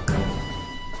Cook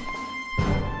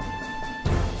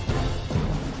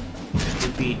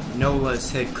would be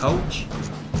NOLA's head coach.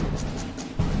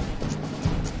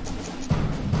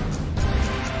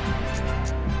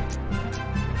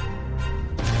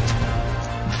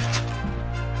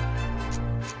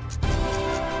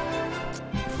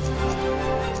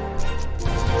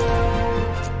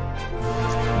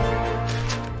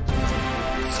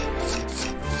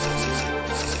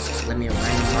 Let me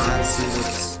randomize, see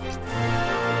what's...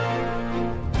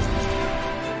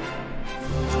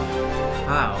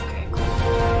 okay, cool.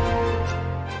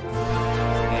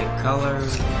 Okay,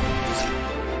 colors.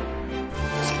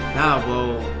 Now,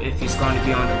 well, if he's going to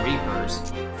be on the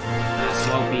Reapers, might as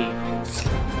well be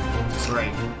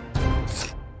great.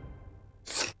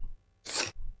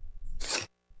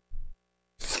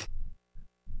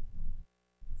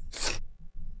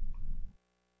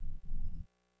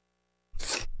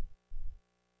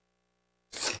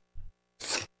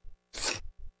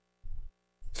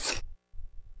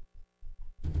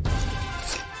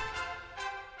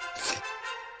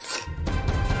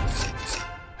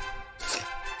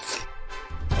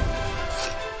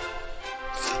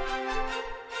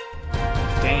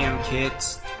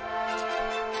 kids.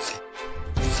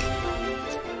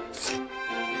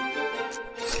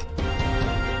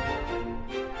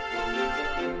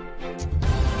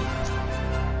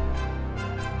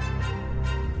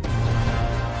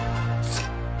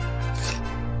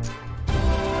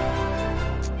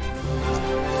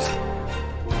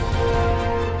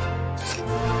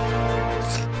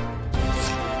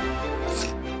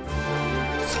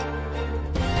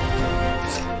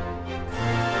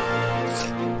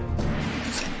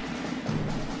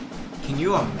 Can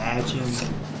you imagine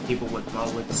people with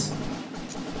mullets?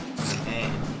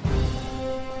 Man.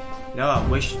 No, I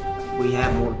wish we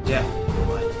had more depth,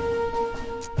 but...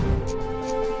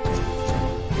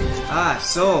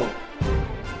 so...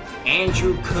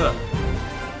 Andrew Cook.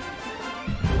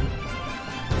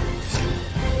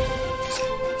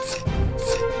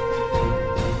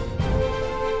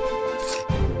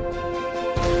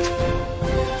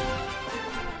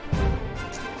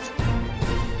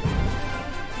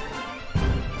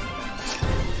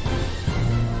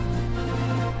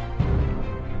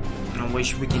 I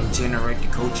wish we can generate the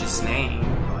coach's name,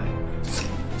 but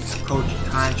coach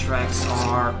contracts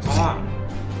are on.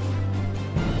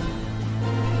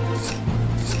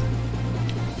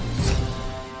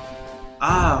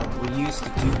 We used to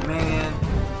do, man.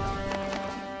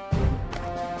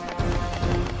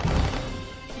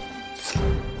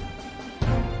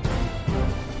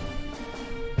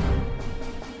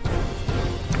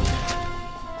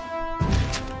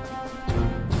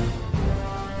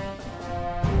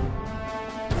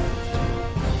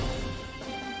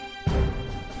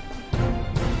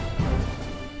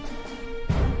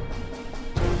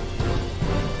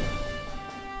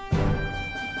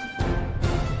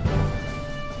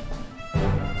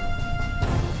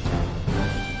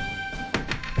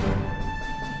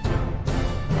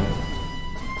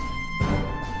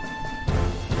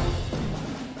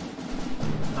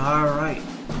 Alright.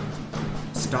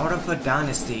 Start of a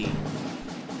dynasty.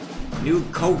 New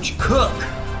coach Cook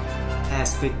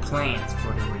has big plans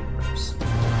for the Reapers.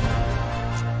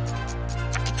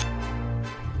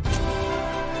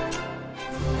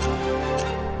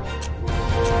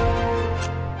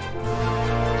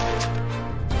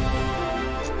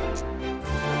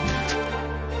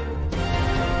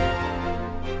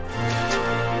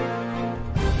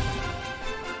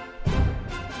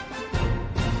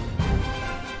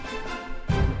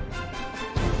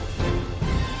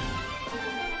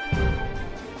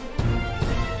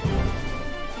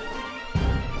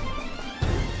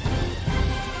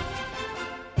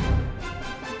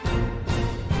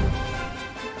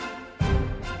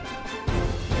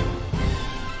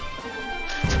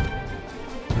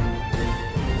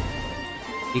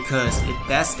 Because if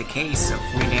that's the case of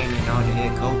renaming all the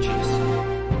head coaches,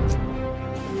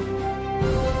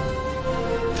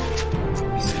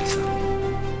 let me see something.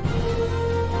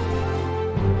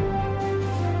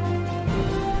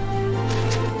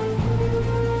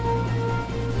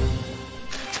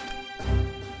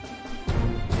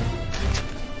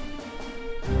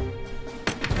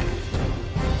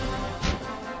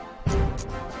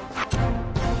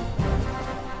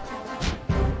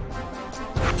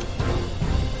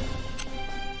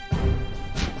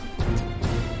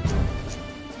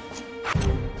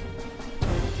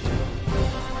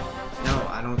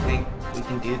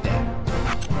 Do that.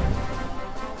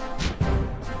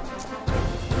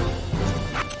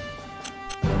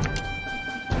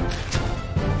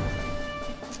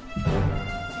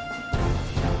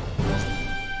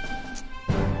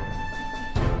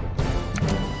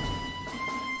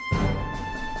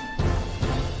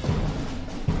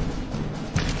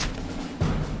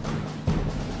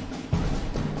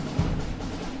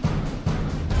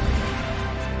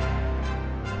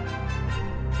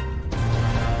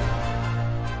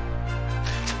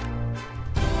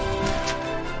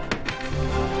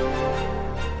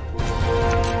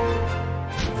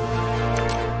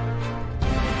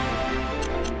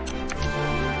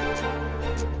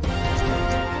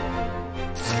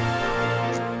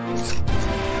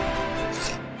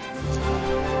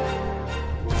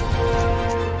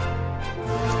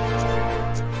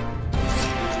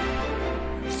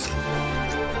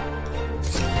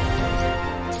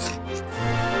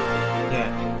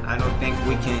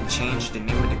 We can change the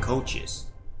name of the coaches.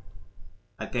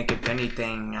 I think if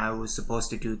anything, I was supposed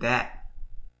to do that.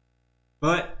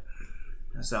 But,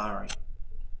 that's alright.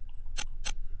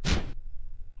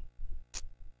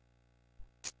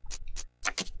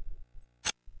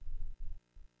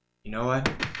 You know what?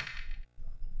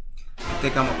 I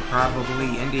think I'm gonna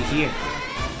probably end it here.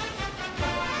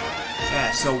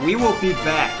 Yeah, so we will be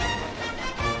back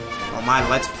on my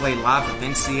Let's Play Live of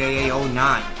NCAA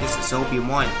 09. This is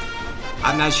Obi-Wan.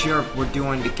 I'm not sure if we're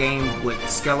doing the game with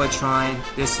Skeletron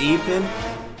this evening.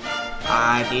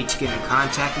 I need to get in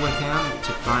contact with him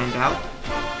to find out.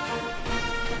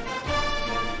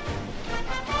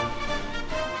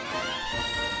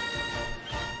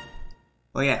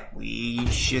 Oh yeah, we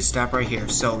should stop right here.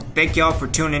 So thank y'all for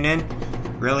tuning in.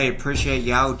 Really appreciate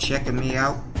y'all checking me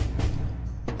out.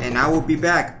 And I will be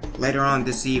back later on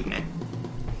this evening.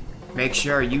 Make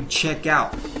sure you check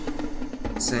out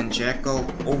Sanjeko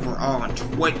over on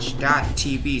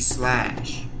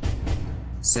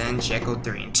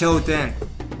twitch.tv/Sanjeko3. Until then,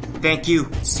 thank you.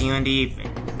 See you in the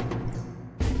evening.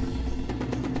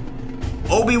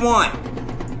 Obi-Wan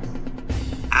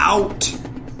out.